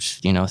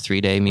large,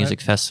 3-day music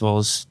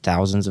festivals.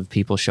 Thousands of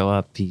people show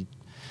up. He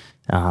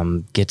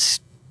gets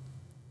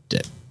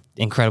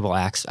incredible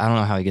acts. I don't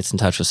know how he gets in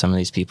touch with some of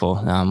these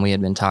people. We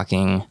had been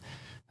talking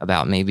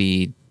about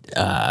maybe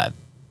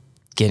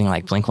getting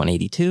like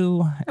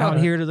Blink-182 out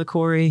here to the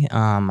quarry.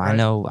 I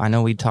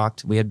know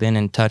we had been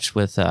in touch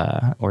with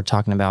or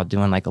talking about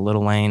doing like a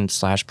Lil Wayne /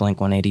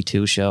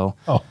 Blink-182 show.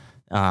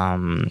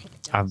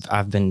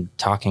 I've been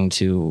talking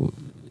to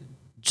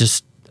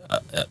just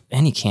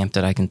any camp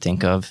that I can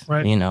think of,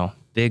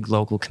 big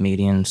local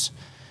comedians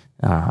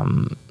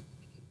that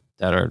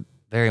are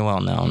very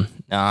well known.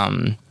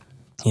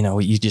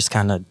 You just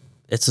kind of,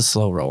 it's a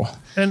slow roll.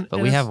 But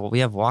we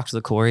have walked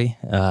the quarry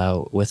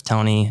with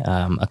Tony,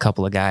 a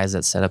couple of guys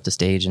that set up the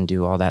stage and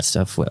do all that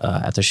stuff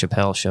at the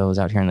Chappelle shows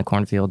out here in the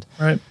cornfield.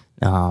 Right.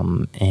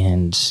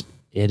 And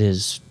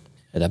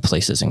that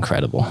place is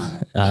incredible.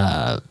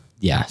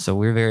 So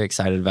we're very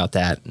excited about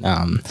that.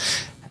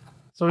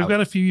 So we've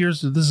got a few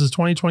years. This is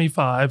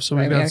 2025, so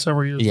we've got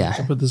several years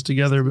to put this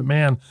together. But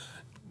man,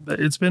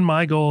 it's been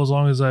my goal as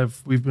long as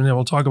we've been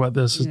able to talk about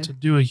this is to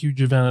do a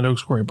huge event at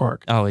Oaks Quarry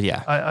Park. Oh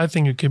yeah, I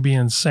think it could be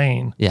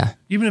insane. Yeah,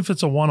 even if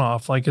it's a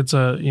one-off, like it's we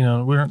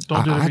don't do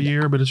it every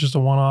year, but it's just a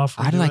one-off.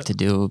 I'd like to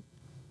do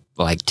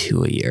like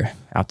 2 a year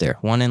out there.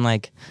 One in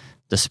like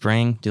the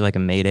spring, do like a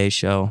May Day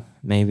show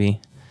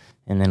maybe,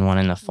 and then one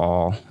in the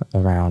fall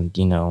around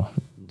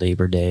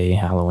Labor Day,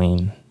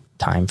 Halloween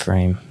time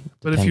frame.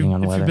 But if you've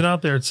been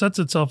out there, it sets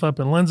itself up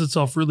and lends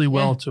itself really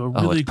well to a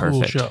really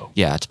cool show.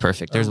 Yeah, it's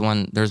perfect. There's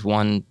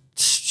one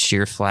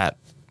sheer flat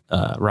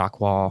rock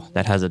wall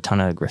that has a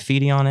ton of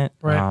graffiti on it.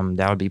 Right.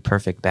 That would be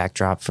perfect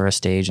backdrop for a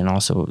stage, and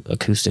also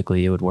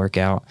acoustically it would work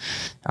out.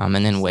 And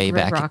then way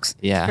Red back, Rocks.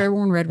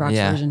 Fairborn Red Rocks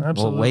version.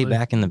 Absolutely. Well, way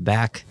back in the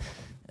back,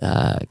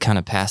 kind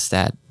of past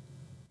that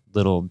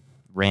little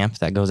ramp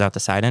that goes out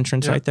the side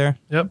entrance right there.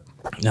 Yep.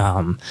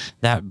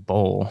 That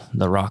bowl,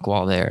 the rock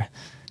wall there.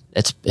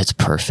 It's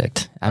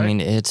perfect. I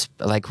mean, it's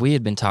like we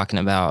had been talking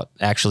about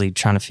actually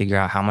trying to figure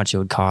out how much it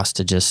would cost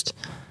to just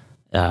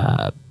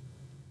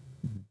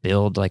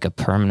build like a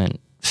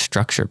permanent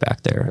structure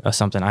back there or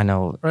something. I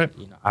know,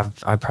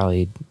 I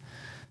probably,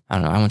 I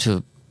don't know. I went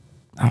to,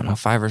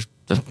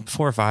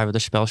 4 or 5 of the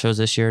Chappelle shows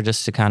this year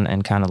just to kind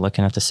of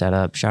looking at the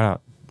setup.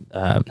 Shout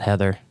out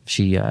Heather.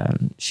 She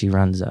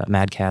runs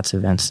Mad Cats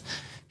events.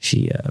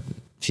 She's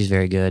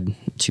very good.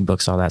 She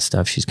books all that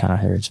stuff. She's kind of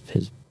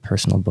his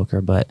personal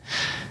booker, but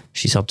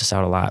she's helped us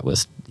out a lot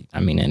with,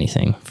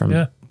 anything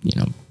from,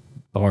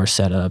 bar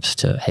setups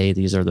to, hey,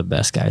 these are the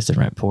best guys to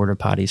rent porta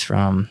potties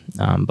from.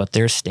 But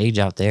their stage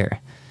out there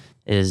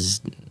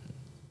it's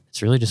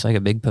really just like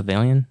a big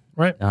pavilion.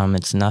 Right.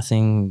 It's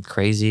nothing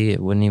crazy. It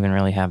wouldn't even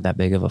really have that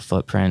big of a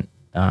footprint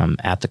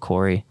at the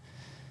quarry.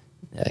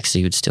 So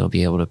you would still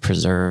be able to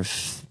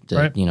preserve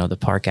the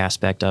park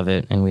aspect of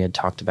it. And we had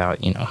talked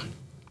about, you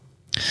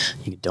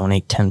could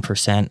donate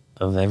 10%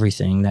 of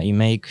everything that you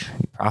make,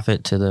 you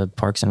profit to the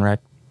Parks and Rec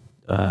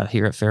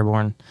here at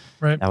Fairborn.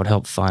 Right. That would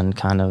help fund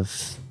kind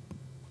of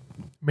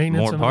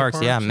maintenance more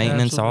parks. Yeah,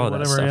 maintenance, all of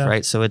that stuff,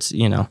 right? So it's,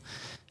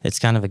 it's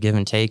kind of a give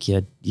and take.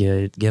 You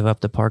give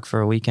up the park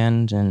for a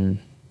weekend and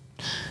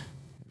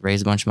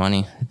raise a bunch of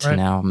money to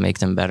now make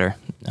them better.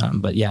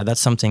 But yeah,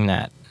 that's something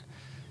that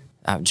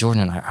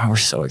Jordan and I were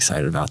so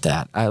excited about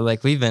that.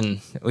 We've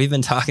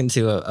been talking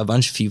to a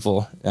bunch of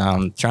people,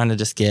 trying to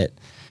just get.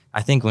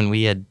 I think when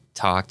we had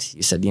talked,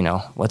 you said,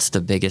 what's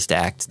the biggest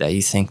act that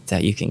you think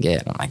that you can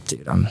get? I'm like,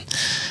 dude, I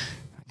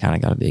kind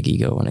of got a big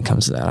ego when it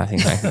comes to that. I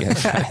think I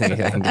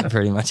can get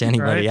pretty much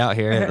anybody out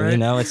here.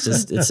 It's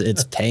just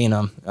it's paying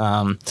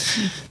them.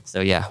 So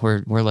yeah,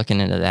 we're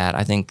looking into that.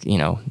 I think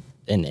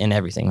in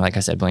everything, like I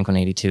said,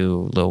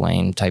 Blink-182, Lil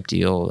Wayne type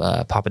deal.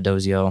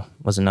 Papadozio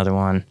was another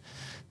one.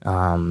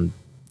 Kind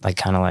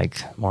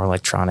of more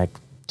electronic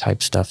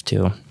type stuff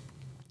too.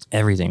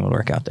 Everything would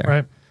work out there.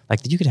 Right.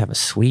 Like you could have a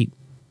suite.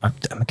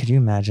 Could you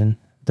imagine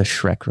the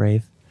Shrek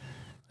rave?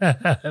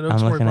 I'm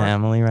looking at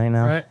Emily right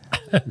now. Right.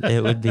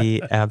 It would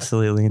be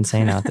absolutely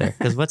insane out there.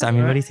 Because what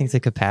do you think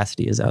the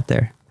capacity is out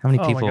there? How many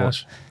people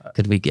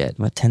could we get?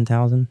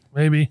 10,000?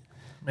 Maybe.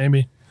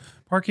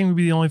 Parking would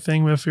be the only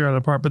thing we have to figure out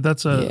apart, but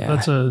that's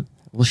a.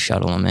 We'll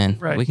shuttle them in.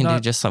 Right. We can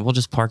we'll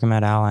just park them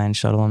at Ally and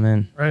shuttle them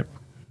in. Right.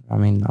 I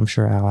mean, I'm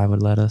sure Ally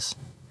would let us.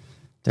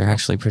 They're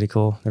actually pretty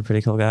cool. They're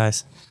pretty cool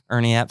guys.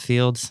 Ernie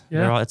Appfields.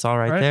 Yeah. It's all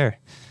right there.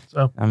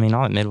 So I mean,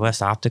 all at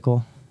Midwest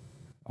Optical,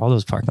 all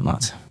those parking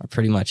lots are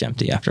pretty much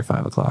empty after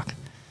 5 o'clock.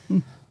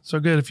 So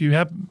good. If you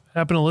happen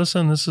to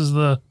listen, this is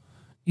the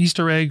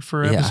Easter egg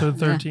for episode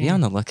 13. Be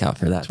on the lookout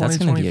for that. That's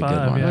going to be a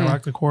good one. Yeah,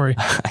 Rock the Quarry.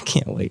 I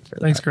can't wait for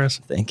that. Thanks, Chris.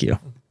 Thank you.